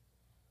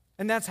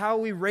 And that's how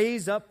we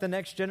raise up the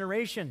next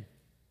generation.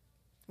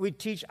 We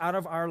teach out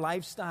of our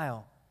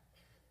lifestyle.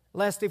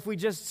 Lest if we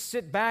just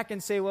sit back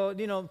and say, well,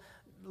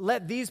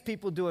 let these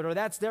people do it, or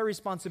that's their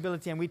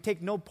responsibility, and we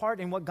take no part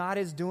in what God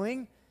is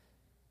doing,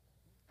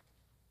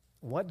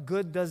 what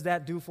good does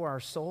that do for our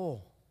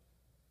soul?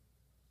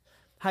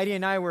 Heidi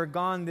and I were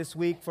gone this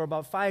week for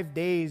about 5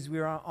 days. We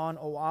were on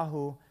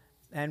Oahu,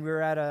 and we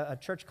were at a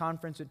church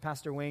conference with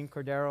Pastor Wayne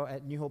Cordero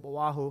at New Hope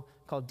Oahu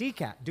called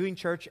DCAT, Doing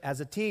Church as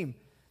a Team.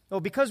 Well,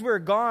 because we were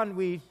gone,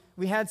 we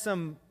had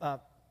some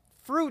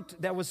fruit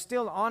that was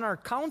still on our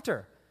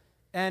counter,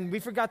 and we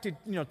forgot to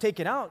take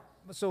it out.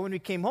 So when we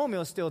came home, it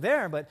was still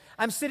there. But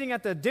I'm sitting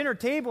at the dinner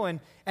table, and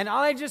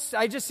I just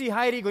see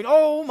Heidi going,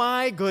 "Oh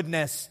my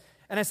goodness!"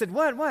 And I said,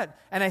 "What?"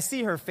 And I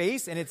see her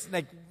face, and it's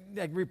like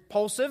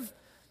repulsive.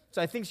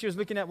 So I think she was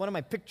looking at one of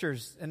my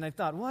pictures, and I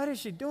thought, what is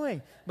she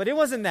doing? But it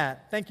wasn't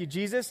that. Thank you,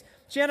 Jesus.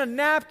 She had a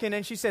napkin,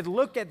 and she said,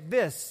 "Look at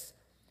this."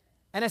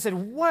 And I said,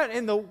 what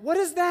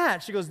is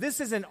that? She goes,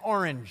 "This is an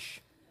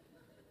orange."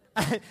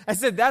 I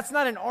said, "That's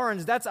not an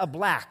orange, that's a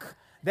black."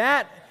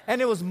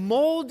 And it was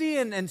moldy,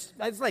 and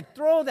I was like,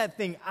 throw that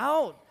thing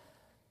out.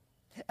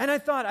 And I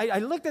thought, I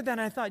looked at that,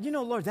 and I thought,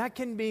 Lord, that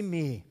can be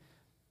me.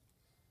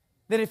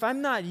 That if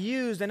I'm not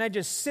used, and I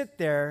just sit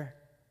there,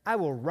 I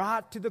will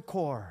rot to the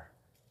core.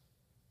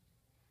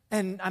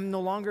 And I'm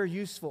no longer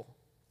useful.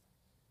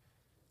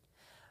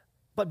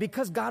 But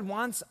because God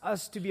wants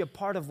us to be a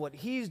part of what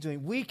He's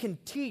doing, we can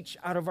teach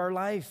out of our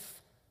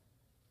life.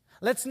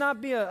 Let's not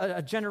be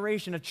a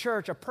generation, a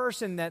church, a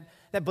person that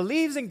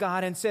believes in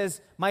God and says,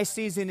 my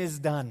season is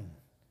done.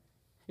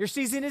 Your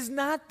season is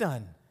not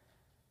done.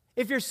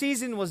 If your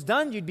season was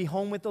done, you'd be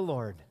home with the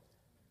Lord.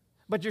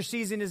 But your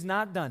season is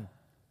not done.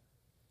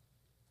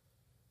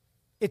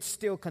 It's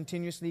still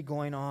continuously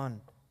going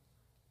on.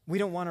 We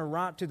don't want to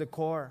rot to the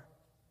core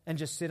and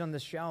just sit on the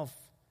shelf.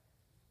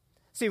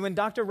 See, when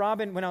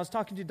I was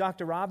talking to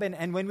Dr. Robin,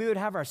 and when we would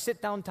have our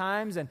sit-down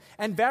times,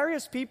 and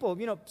various people,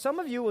 some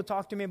of you will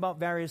talk to me about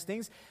various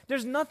things.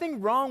 There's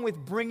nothing wrong with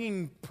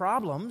bringing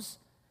problems.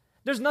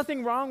 There's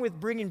nothing wrong with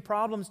bringing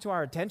problems to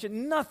our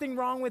attention. Nothing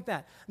wrong with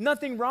that.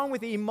 Nothing wrong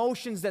with the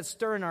emotions that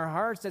stir in our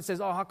hearts that says,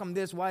 oh, how come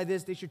this? Why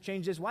this? They should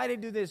change this. Why they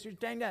do this? You're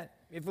saying that.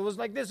 If it was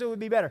like this, it would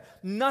be better.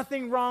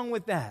 Nothing wrong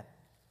with that.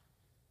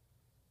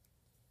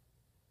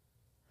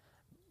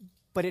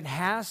 But it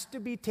has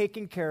to be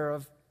taken care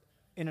of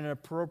in an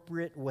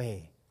appropriate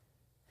way.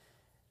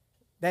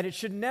 That it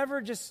should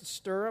never just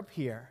stir up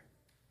here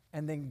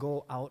and then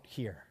go out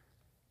here.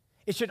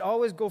 It should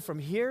always go from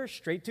here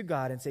straight to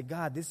God and say,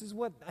 God, this is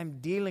what I'm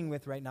dealing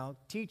with right now.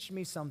 Teach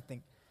me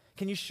something.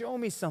 Can you show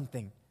me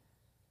something?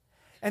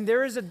 And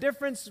there is a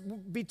difference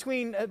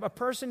between a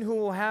person who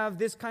will have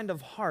this kind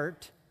of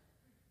heart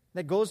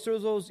that goes through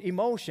those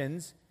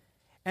emotions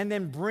and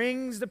then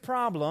brings the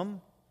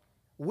problem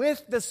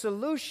with the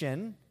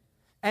solution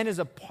and is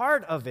a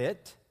part of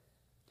it,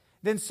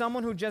 than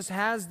someone who just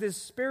has this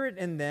spirit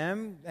in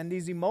them and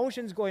these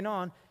emotions going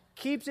on,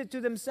 keeps it to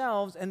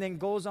themselves, and then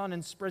goes on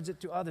and spreads it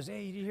to others.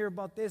 Hey, did you hear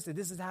about this?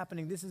 This is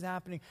happening. This is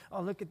happening.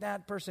 Oh, look at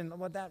that person.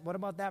 What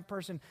about that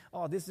person?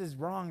 Oh, this is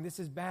wrong. This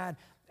is bad.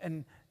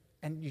 And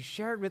you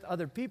share it with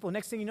other people.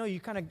 Next thing you know, you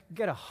kind of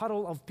get a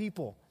huddle of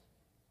people.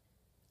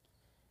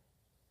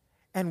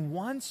 And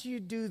once you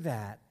do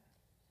that,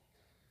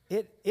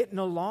 it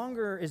no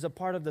longer is a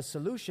part of the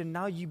solution.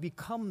 Now you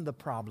become the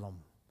problem.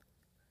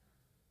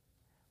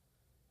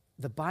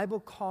 The Bible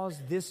calls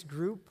this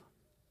group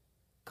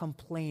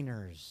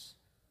complainers.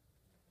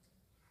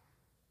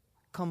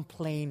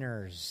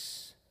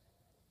 Complainers.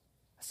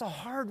 That's a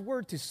hard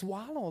word to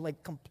swallow,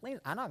 like complain.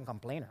 I'm not a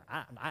complainer.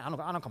 I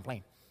don't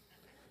complain.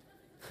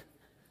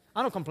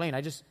 I don't complain.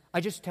 I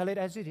just tell it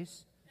as it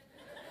is.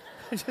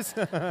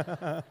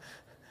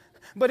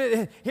 But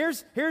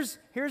here's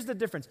the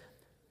difference.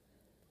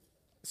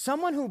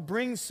 Someone who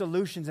brings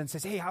solutions and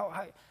says, "Hey,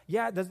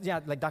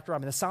 like Dr.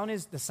 Robin, the sound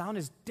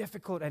is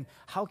difficult, and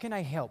how can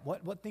I help?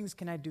 What things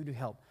can I do to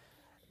help?"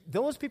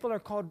 Those people are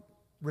called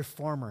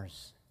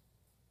reformers.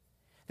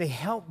 They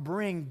help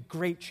bring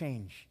great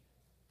change.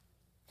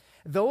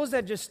 Those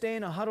that just stay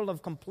in a huddle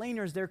of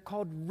complainers, they're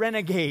called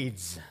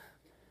renegades.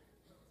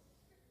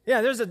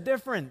 Yeah, there's a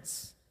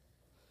difference.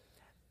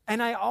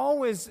 And I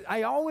always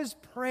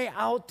pray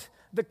out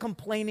the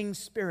complaining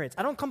spirits.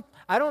 I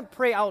don't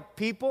pray out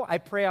people, I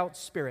pray out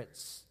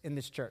spirits in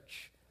this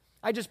church.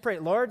 I just pray,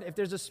 Lord, if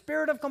there's a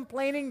spirit of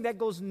complaining that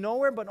goes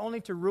nowhere but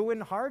only to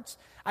ruin hearts,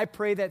 I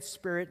pray that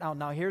spirit out.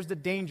 Now, here's the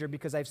danger,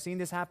 because I've seen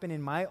this happen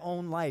in my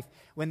own life.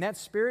 When that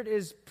spirit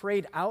is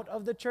prayed out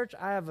of the church,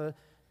 I have an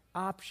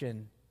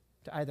option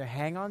to either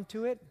hang on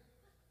to it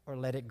or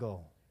let it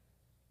go.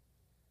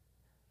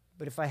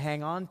 But if I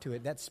hang on to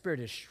it, that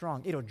spirit is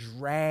strong. It'll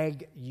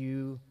drag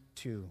you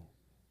to.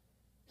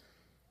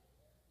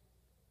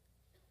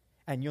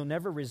 And you'll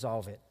never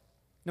resolve it,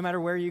 no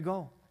matter where you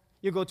go.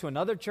 You'll go to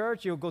another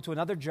church, you'll go to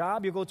another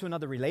job, you'll go to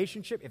another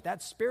relationship. If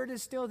that spirit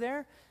is still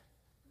there,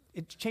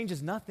 it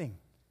changes nothing.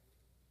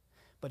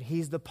 But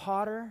He's the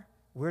potter,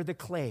 we're the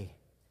clay.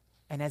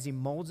 And as He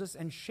molds us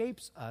and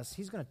shapes us,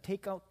 He's going to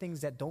take out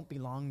things that don't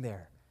belong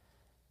there.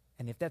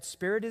 And if that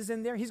spirit is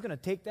in there, He's going to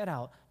take that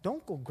out.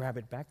 Don't go grab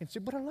it back and say,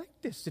 but I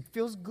like this. It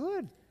feels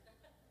good.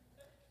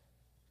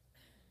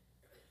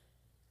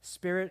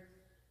 Spirit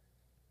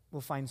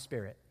will find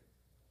spirit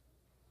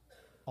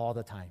all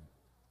the time.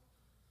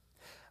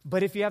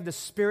 But if you have the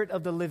Spirit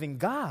of the living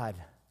God,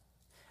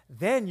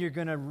 then you're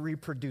going to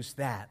reproduce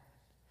that.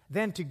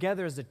 Then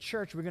together as a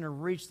church, we're going to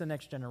reach the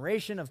next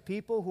generation of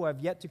people who have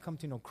yet to come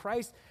to know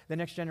Christ, the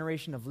next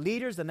generation of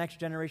leaders, the next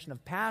generation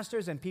of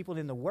pastors and people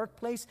in the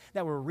workplace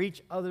that will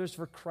reach others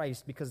for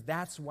Christ, because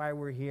that's why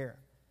we're here.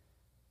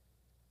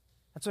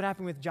 That's what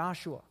happened with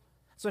Joshua.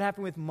 That's what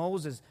happened with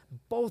Moses.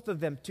 Both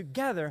of them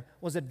together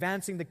was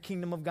advancing the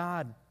kingdom of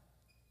God.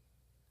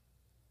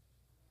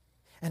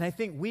 And I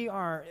think we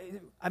are,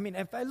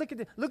 if I look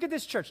at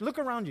this church, look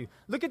around you,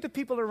 look at the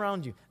people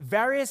around you,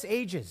 various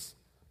ages.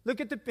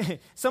 Look at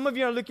some of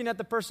you are looking at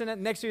the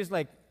person next to you is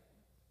like,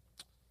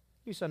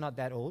 you are not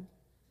that old.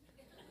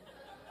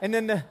 And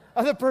then the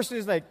other person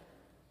is like,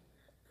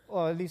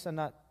 well, at least I'm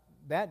not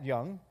that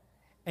young.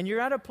 And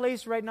you're at a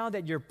place right now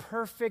that you're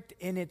perfect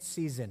in its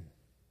season.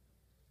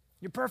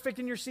 You're perfect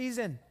in your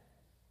season.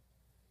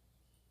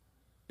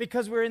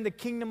 Because we're in the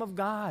kingdom of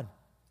God.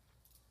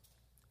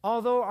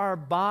 Although our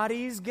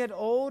bodies get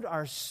old,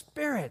 our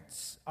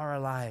spirits are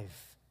alive,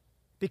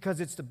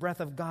 because it's the breath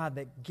of God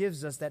that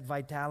gives us that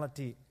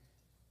vitality.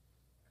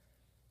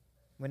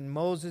 When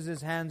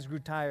Moses' hands grew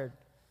tired,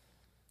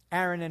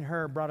 Aaron and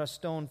Hur brought a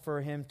stone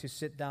for him to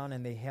sit down,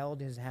 and they held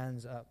his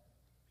hands up.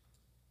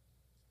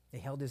 They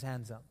held his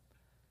hands up.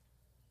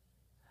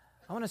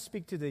 I want to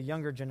speak to the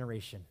younger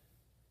generation.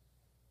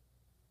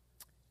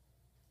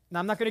 Now,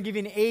 I'm not going to give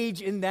you an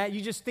age in that.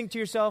 You just think to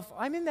yourself,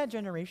 I'm in that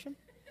generation.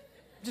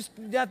 Just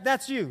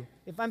that's you.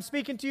 If I'm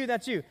speaking to you,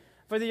 that's you.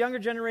 For the younger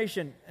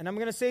generation, and I'm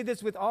going to say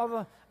this with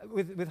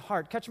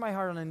heart. Catch my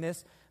heart on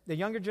this. The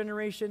younger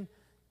generation,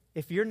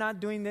 if you're not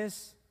doing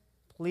this,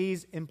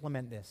 please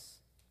implement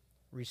this.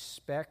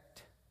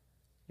 Respect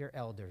your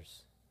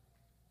elders.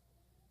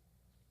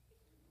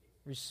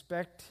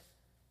 Respect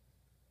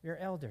your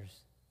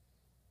elders.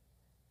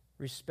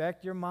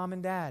 Respect your mom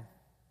and dad.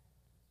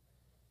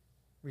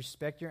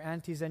 Respect your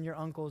aunties and your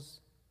uncles,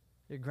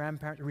 your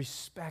grandparents.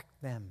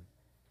 Respect them.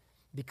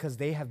 Because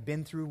they have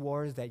been through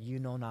wars that you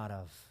know not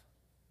of.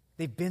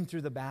 They've been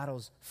through the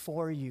battles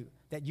for you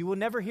that you will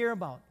never hear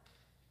about.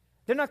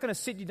 They're not going to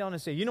sit you down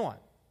and say, you know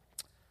what?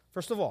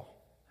 First of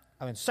all,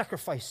 I will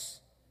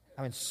sacrifice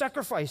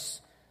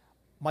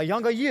my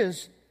younger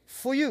years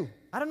for you.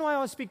 I don't know why I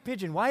always speak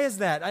pidgin. Why is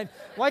that?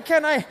 Why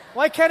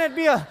can't it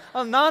be a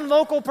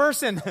non-local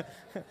person?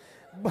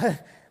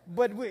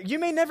 but you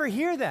may never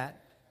hear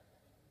that.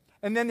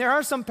 And then there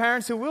are some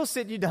parents who will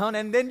sit you down,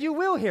 and then you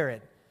will hear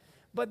it.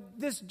 But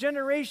this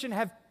generation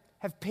have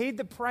paid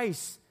the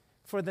price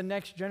for the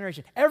next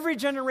generation. Every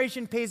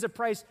generation pays a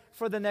price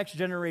for the next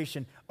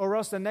generation, or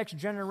else the next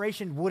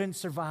generation wouldn't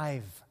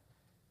survive.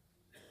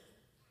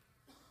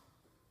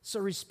 So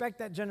respect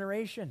that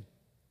generation.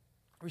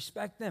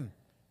 Respect them.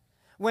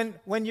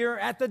 When you're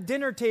at the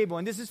dinner table,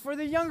 and this is for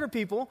the younger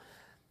people,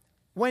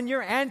 when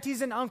your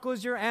aunties and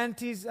uncles,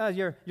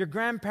 your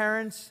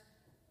grandparents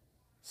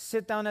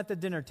sit down at the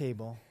dinner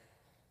table,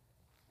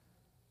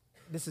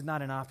 this is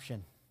not an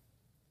option.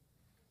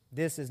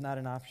 This is not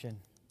an option.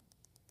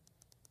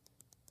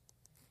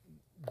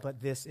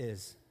 But this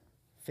is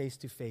face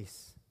to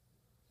face.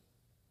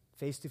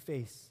 Face to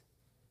face.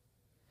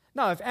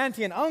 Now, if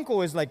auntie and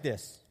uncle is like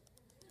this,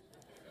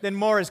 then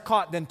more is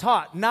caught than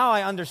taught. Now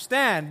I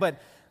understand. But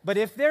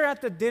if they're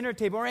at the dinner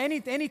table or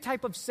any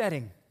type of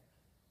setting,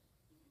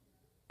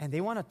 and they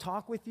want to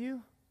talk with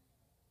you,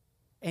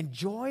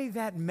 enjoy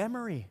that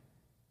memory,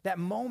 that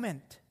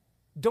moment.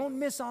 Don't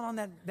miss out on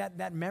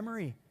that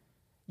memory.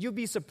 You'll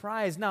be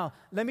surprised. Now,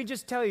 let me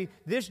just tell you,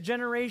 this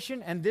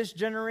generation and this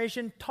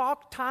generation,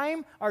 talk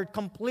time are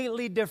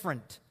completely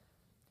different.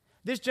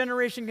 This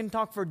generation can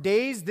talk for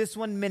days, this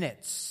one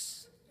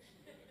minutes.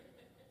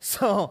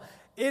 So,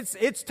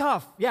 it's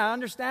tough. Yeah, I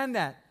understand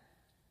that.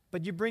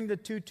 But you bring the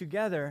two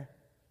together,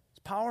 it's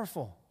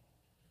powerful.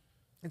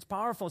 It's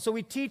powerful. So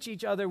we teach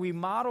each other, we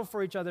model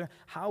for each other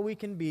how we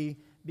can be,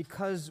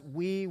 because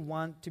we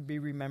want to be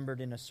remembered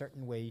in a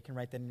certain way. You can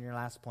write that in your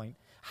last point.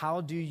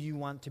 How do you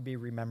want to be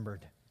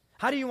remembered?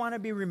 How do you want to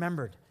be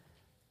remembered?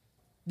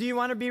 Do you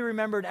want to be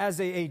remembered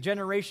as a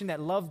generation that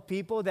loved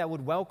people, that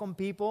would welcome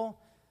people,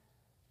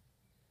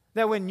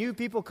 That when new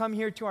people come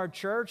here to our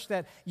church,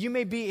 that you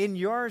may be in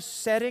your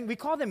setting. We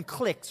call them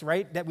cliques,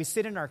 right? That we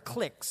sit in our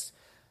cliques.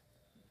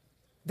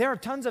 There are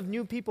tons of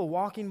new people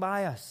walking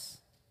by us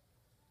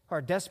who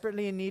are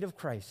desperately in need of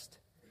Christ,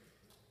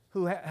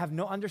 who have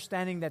no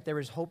understanding that there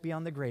is hope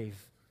beyond the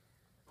grave,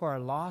 who are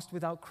lost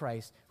without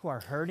Christ, who are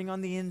hurting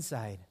on the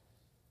inside.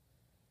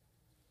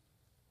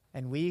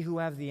 And we who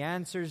have the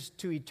answers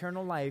to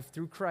eternal life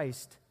through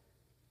Christ,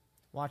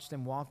 watch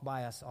them walk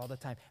by us all the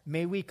time.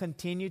 May we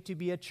continue to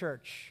be a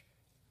church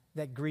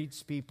that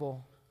greets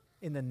people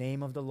in the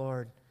name of the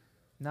Lord.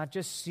 Not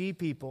just see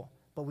people,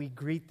 but we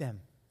greet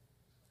them.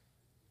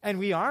 And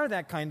we are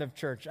that kind of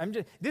church.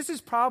 This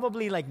is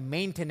probably like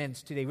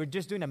maintenance today. We're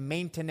just doing a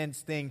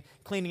maintenance thing,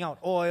 cleaning out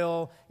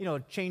oil,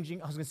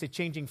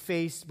 changing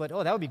face, but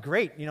that would be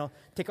great.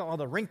 Take out all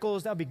the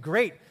wrinkles, that would be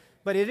great.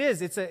 But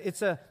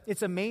it's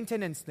a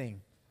maintenance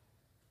thing.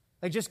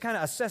 Like just kind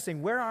of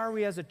assessing, where are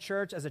we as a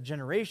church, as a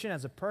generation,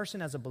 as a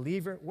person, as a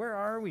believer? Where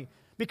are we?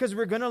 Because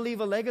we're going to leave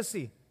a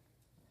legacy.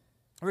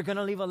 We're going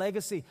to leave a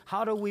legacy.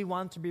 How do we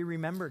want to be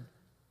remembered?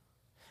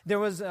 There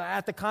was,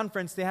 at the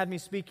conference, they had me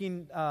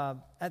speaking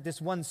at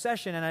this one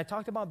session, and I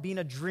talked about being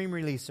a dream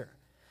releaser.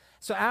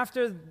 So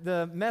after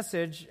the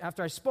message,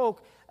 after I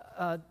spoke,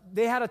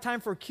 they had a time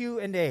for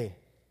Q&A.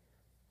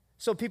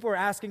 So people were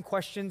asking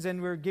questions,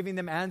 and we were giving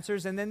them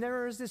answers. And then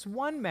there was this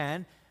one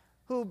man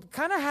who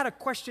kind of had a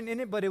question in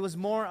it, but it was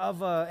more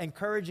of an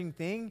encouraging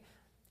thing.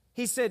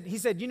 He said,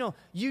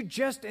 you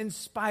just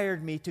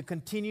inspired me to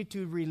continue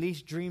to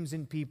release dreams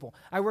in people.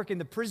 I work in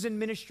the prison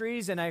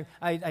ministries, and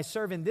I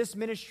serve in this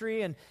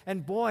ministry,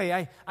 and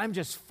boy, I'm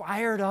just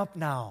fired up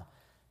now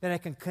that I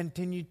can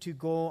continue to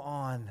go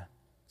on.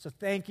 So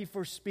thank you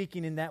for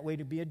speaking in that way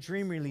to be a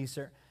dream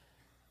releaser.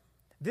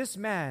 This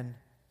man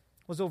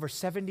was over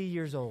 70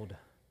 years old,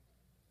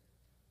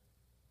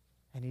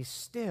 and he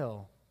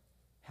still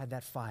had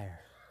that fire.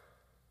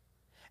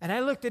 And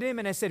I looked at him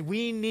and I said,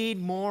 we need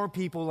more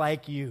people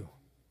like you.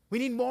 We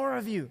need more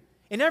of you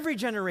in every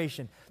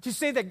generation to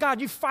say that,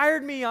 God, you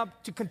fired me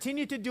up to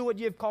continue to do what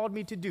you have called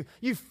me to do.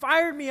 You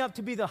fired me up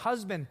to be the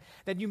husband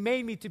that you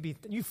made me to be.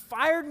 You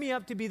fired me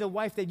up to be the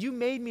wife that you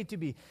made me to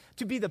be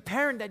the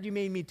parent that you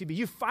made me to be.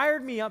 You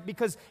fired me up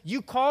because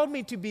you called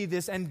me to be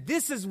this, and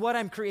this is what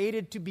I'm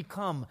created to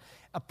become.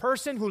 A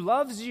person who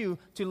loves you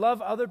to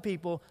love other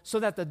people so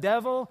that the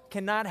devil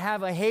cannot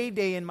have a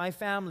heyday in my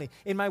family,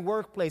 in my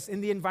workplace, in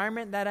the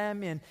environment that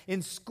I'm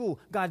in school.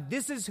 God,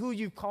 this is who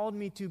you've called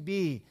me to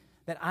be,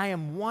 that I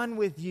am one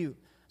with you.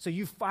 So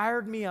you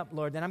fired me up,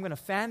 Lord, and I'm going to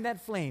fan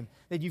that flame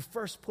that you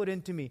first put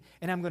into me,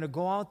 and I'm going to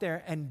go out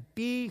there and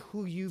be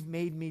who you've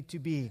made me to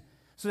be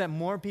so that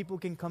more people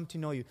can come to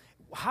know you.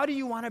 How do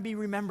you want to be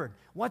remembered?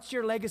 What's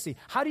your legacy?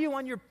 How do you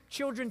want your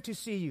children to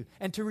see you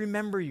and to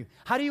remember you?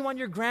 How do you want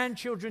your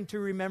grandchildren to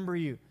remember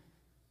you?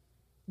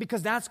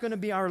 Because that's going to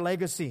be our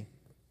legacy.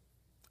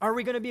 Are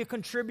we going to be a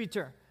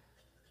contributor,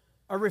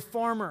 a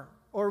reformer,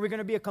 or are we going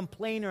to be a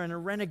complainer and a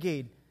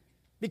renegade?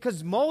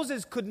 Because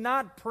Moses could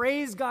not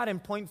praise God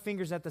and point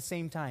fingers at the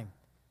same time.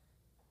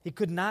 He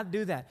could not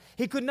do that.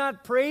 He could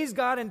not praise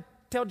God and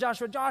tell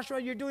Joshua,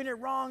 you're doing it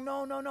wrong.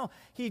 No.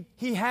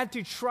 He had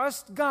to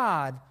trust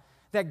God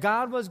that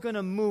God was going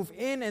to move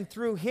in and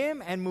through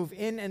him and move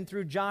in and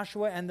through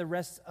Joshua and the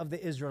rest of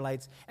the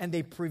Israelites, and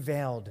they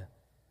prevailed.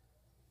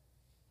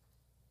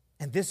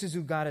 And this is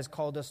who God has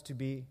called us to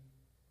be.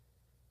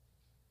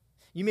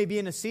 You may be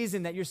in a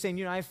season that you're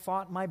saying, I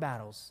fought my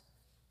battles,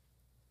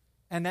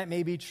 and that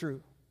may be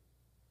true.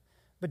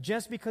 But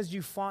just because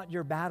you fought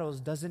your battles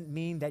doesn't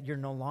mean that you're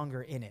no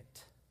longer in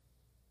it.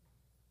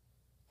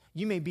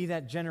 You may be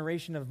that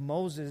generation of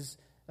Moseses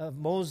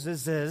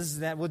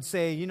that would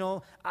say,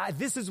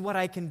 this is what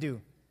I can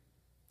do.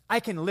 I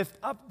can lift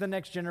up the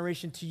next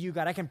generation to you,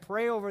 God. I can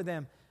pray over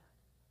them,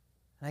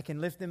 and I can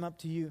lift them up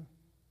to you.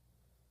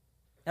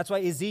 That's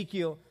why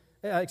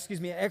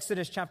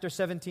Exodus chapter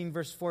 17,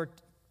 verse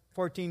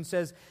 14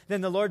 says,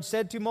 Then the Lord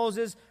said to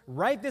Moses,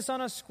 Write this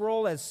on a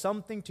scroll as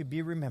something to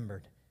be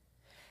remembered,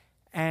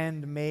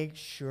 and make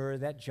sure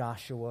that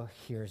Joshua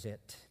hears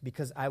it,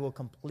 because I will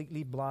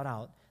completely blot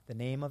out the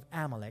name of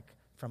Amalek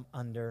from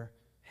under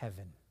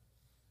heaven.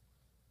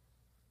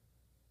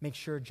 Make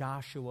sure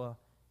Joshua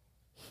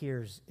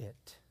hears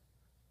it.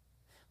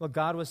 What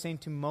God was saying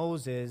to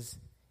Moses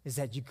is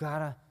that you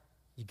gotta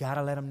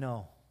let him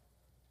know.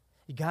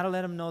 You gotta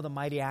let him know the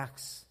mighty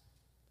acts.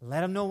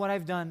 Let him know what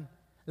I've done.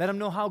 Let him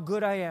know how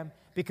good I am,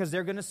 because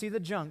they're going to see the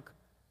junk.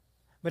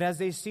 But as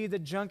they see the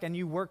junk and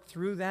you work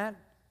through that,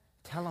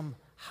 tell them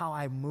how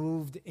I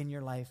moved in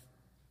your life,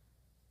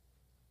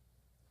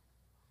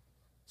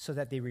 so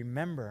that they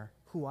remember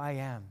who I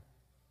am.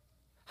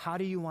 How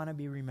do you want to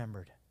be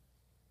remembered?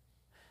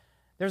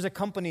 There's a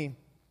company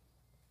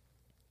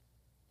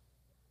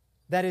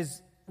that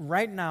is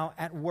right now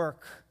at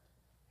work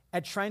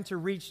at trying to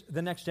reach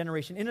the next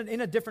generation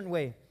in a different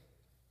way.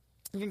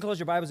 You can close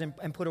your Bibles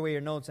and put away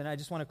your notes, and I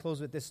just want to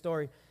close with this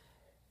story.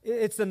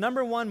 It's the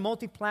number one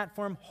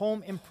multi-platform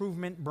home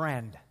improvement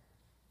brand.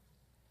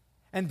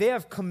 And they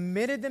have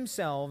committed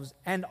themselves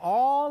and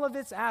all of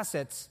its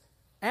assets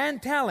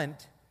and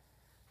talent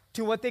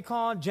to what they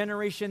call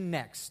Generation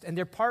Next. And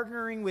they're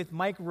partnering with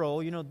Mike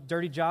Rowe,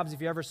 Dirty Jobs,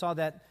 if you ever saw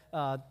that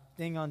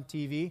thing on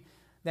TV,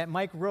 that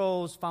Mike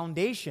Rowe's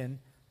foundation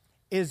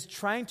is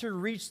trying to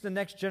reach the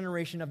next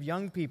generation of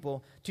young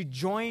people to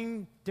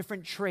join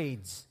different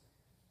trades.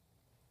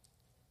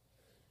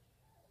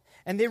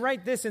 And they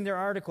write this in their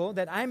article,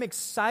 that I'm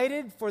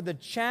excited for the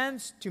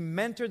chance to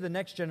mentor the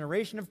next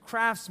generation of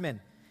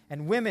craftsmen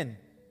and women.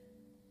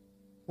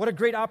 What a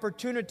great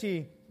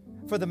opportunity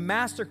for the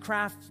master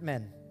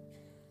craftsmen.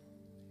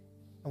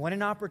 And what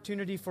an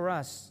opportunity for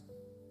us.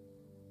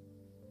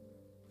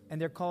 And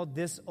they're called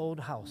This Old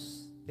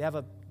House. They have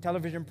a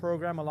television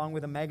program along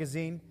with a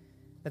magazine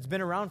that's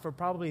been around for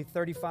probably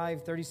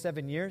 35,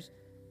 37 years.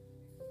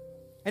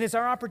 And it's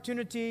our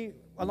opportunity,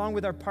 along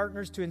with our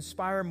partners, to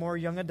inspire more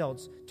young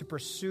adults to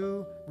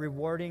pursue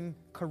rewarding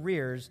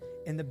careers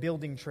in the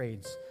building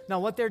trades.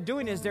 Now, what they're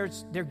doing is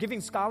they're giving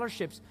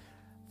scholarships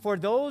for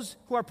those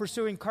who are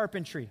pursuing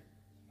carpentry,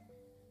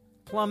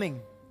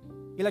 plumbing,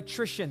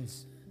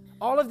 electricians,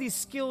 all of these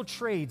skilled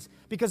trades,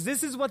 because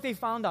this is what they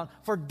found out.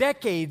 For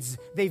decades,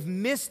 they've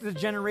missed the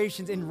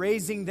generations in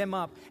raising them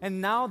up.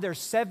 And now they're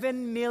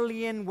 7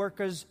 million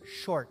workers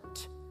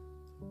short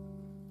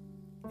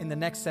in the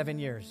next 7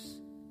 years.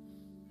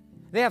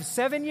 They have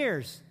 7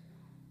 years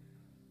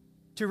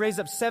to raise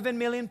up 7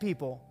 million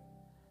people,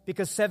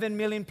 because 7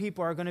 million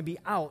people are going to be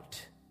out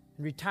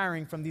and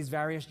retiring from these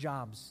various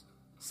jobs.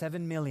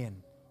 7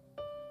 million.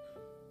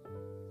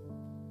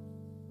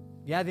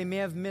 Yeah, they may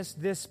have missed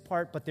this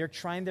part, but they're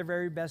trying their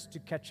very best to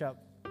catch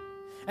up.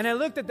 And I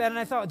looked at that and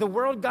I thought, the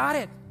world got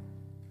it.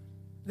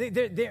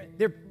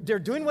 They're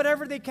doing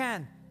whatever they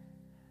can.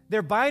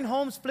 They're buying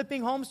homes,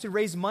 flipping homes to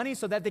raise money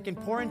so that they can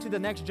pour into the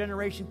next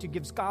generation, to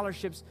give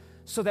scholarships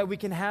so that we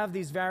can have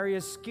these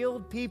various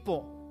skilled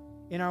people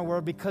in our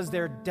world, because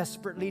they're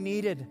desperately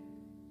needed.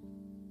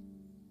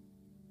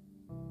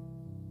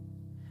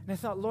 And I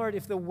thought, Lord,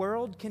 if the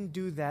world can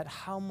do that,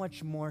 how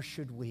much more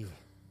should we?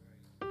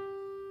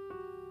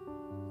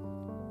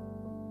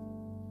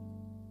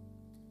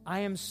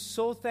 I am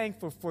so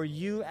thankful for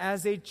you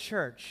as a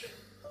church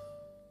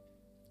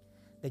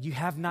that you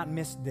have not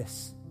missed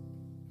this.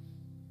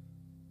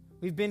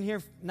 We've been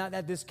here, not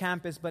at this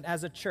campus, but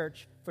as a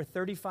church for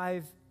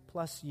 35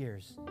 plus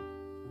years.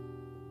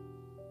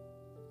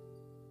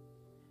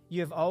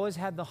 You have always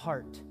had the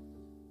heart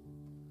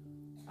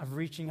of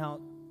reaching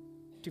out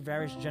to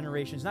various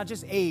generations, not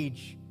just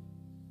age,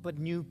 but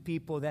new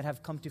people that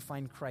have come to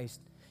find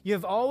Christ. You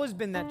have always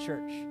been that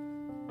church.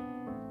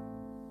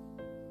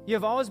 You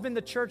have always been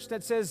the church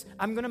that says,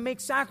 I'm going to make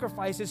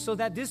sacrifices so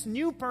that this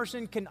new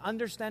person can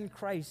understand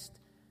Christ.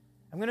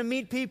 I'm going to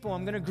meet people.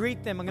 I'm going to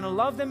greet them. I'm going to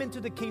love them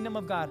into the kingdom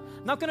of God.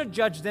 I'm not going to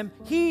judge them.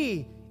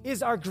 He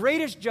is our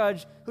greatest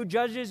judge, who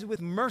judges with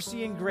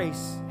mercy and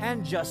grace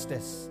and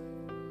justice.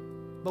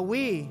 But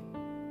we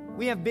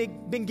have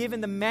been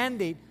given the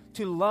mandate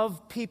to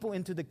love people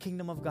into the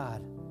kingdom of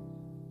God.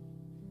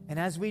 And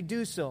as we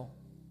do so,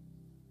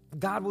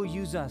 God will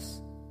use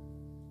us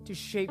to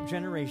shape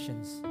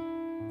generations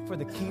for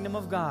the kingdom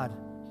of God.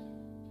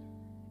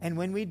 And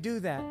when we do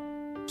that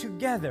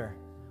together,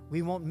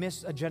 we won't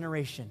miss a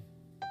generation.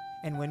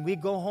 And when we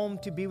go home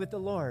to be with the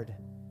Lord,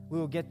 we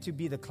will get to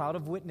be the cloud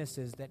of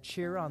witnesses that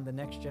cheer on the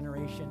next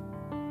generation.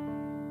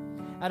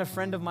 I had a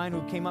friend of mine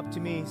who came up to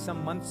me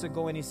some months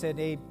ago and he said,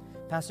 hey,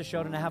 Pastor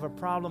Sheldon, I have a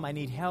problem. I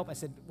need help. I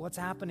said, what's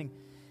happening?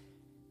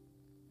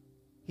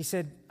 He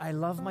said, I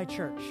love my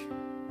church.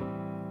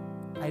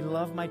 I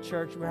love my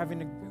church. We're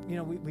having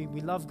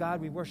we love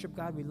God. We worship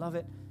God. We love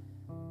it.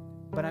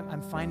 But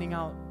I'm finding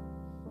out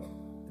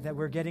that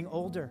we're getting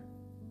older.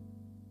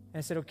 And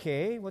I said,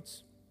 okay,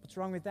 what's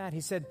wrong with that?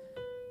 He said,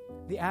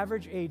 the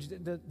average age,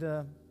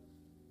 the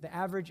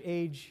average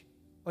age,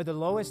 or the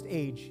lowest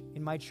age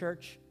in my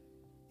church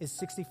is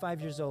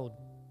 65 years old.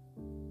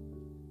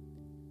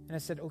 And I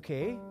said,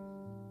 okay.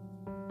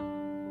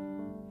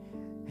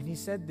 And he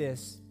said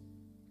this.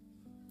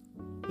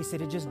 He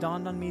said, it just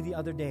dawned on me the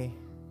other day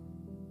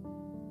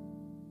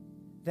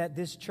that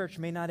this church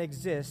may not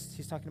exist.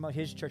 He's talking about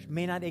his church,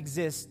 may not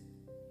exist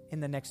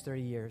in the next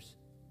 30 years.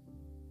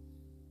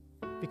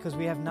 Because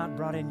we have not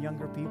brought in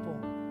younger people.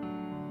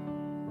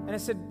 And I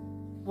said,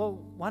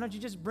 well, why don't you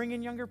just bring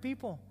in younger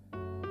people?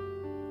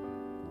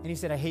 And he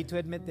said, I hate to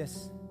admit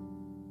this,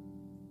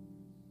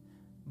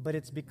 but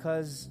it's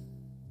because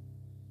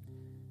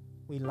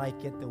we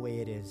like it the way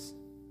it is.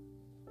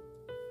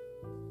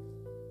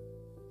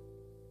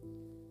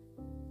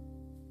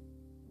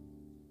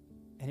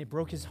 And it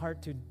broke his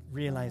heart to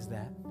realize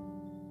that.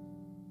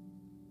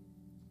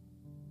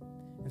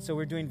 And so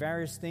we're doing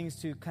various things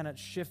to kind of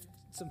shift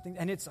something,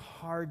 and it's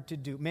hard to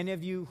do. Many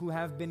of you who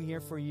have been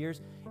here for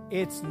years,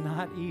 it's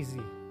not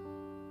easy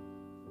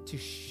to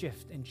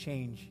shift and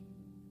change.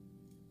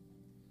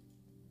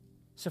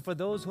 So for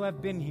those who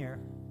have been here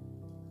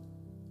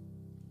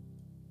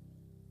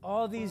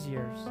all these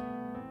years,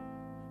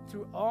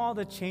 through all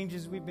the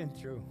changes we've been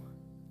through,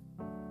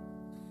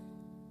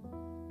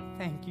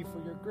 thank you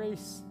for your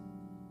grace.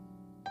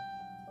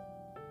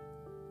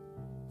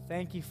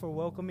 Thank you for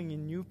welcoming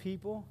in new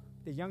people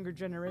the younger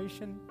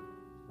generation.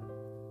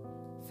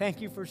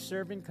 Thank you for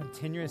serving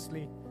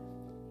continuously,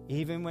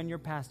 even when your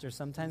pastors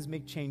sometimes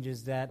make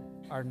changes that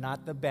are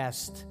not the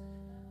best.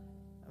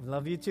 I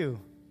love you too.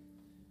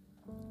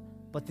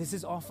 But this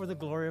is all for the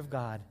glory of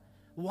God.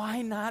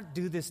 Why not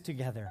do this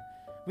together?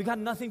 We got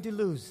nothing to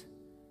lose.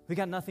 We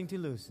got nothing to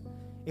lose.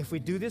 If we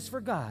do this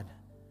for God,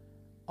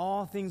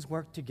 all things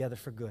work together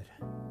for good.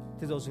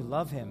 To those who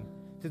love Him,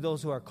 to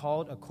those who are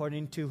called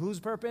according to whose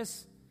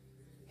purpose?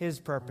 His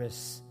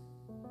purpose.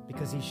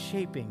 Because He's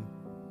shaping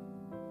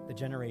the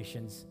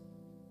generations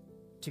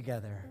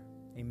together.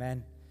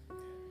 Amen.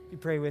 You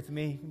pray with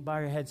me. Bow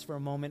your heads for a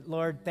moment.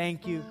 Lord,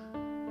 thank you.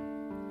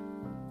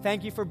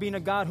 Thank you for being a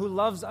God who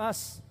loves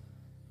us.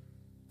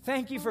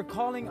 Thank you for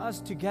calling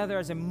us together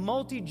as a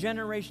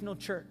multi-generational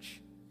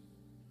church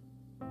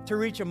to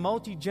reach a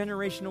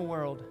multi-generational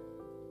world.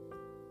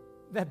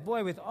 That,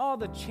 boy, with all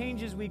the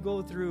changes we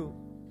go through,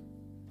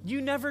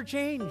 you never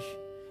change.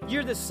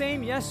 You're the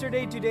same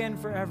yesterday, today, and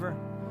forever.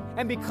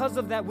 And because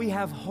of that, we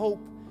have hope.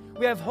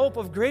 We have hope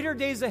of greater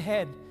days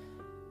ahead.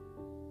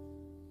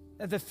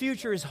 That the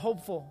future is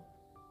hopeful.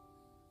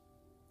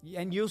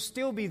 And you'll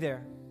still be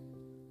there.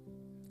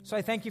 So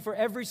I thank you for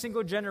every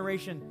single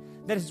generation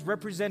that is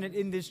represented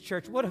in this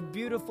church. What a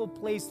beautiful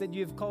place that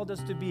you have called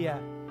us to be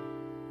at.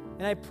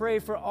 And I pray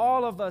for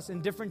all of us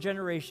in different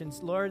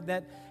generations, Lord,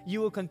 that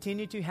you will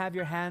continue to have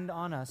your hand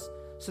on us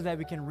so that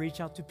we can reach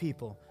out to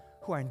people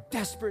who are in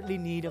desperately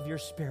need of your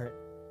Spirit.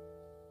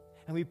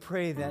 And we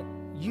pray that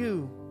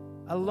you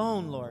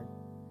alone, Lord,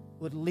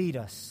 would lead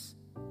us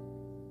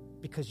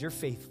because you're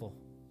faithful.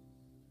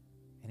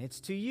 And it's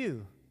to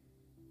you,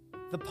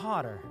 the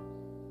potter,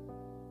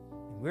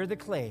 and we're the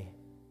clay,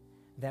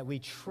 that we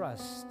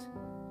trust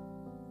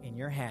in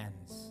your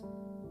hands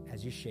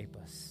as you shape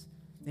us.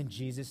 In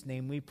Jesus'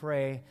 name we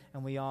pray,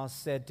 and we all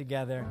said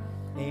together,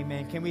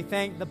 amen. Can we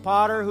thank the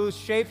potter who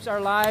shapes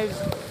our lives?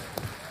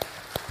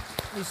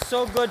 He's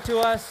so good to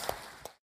us.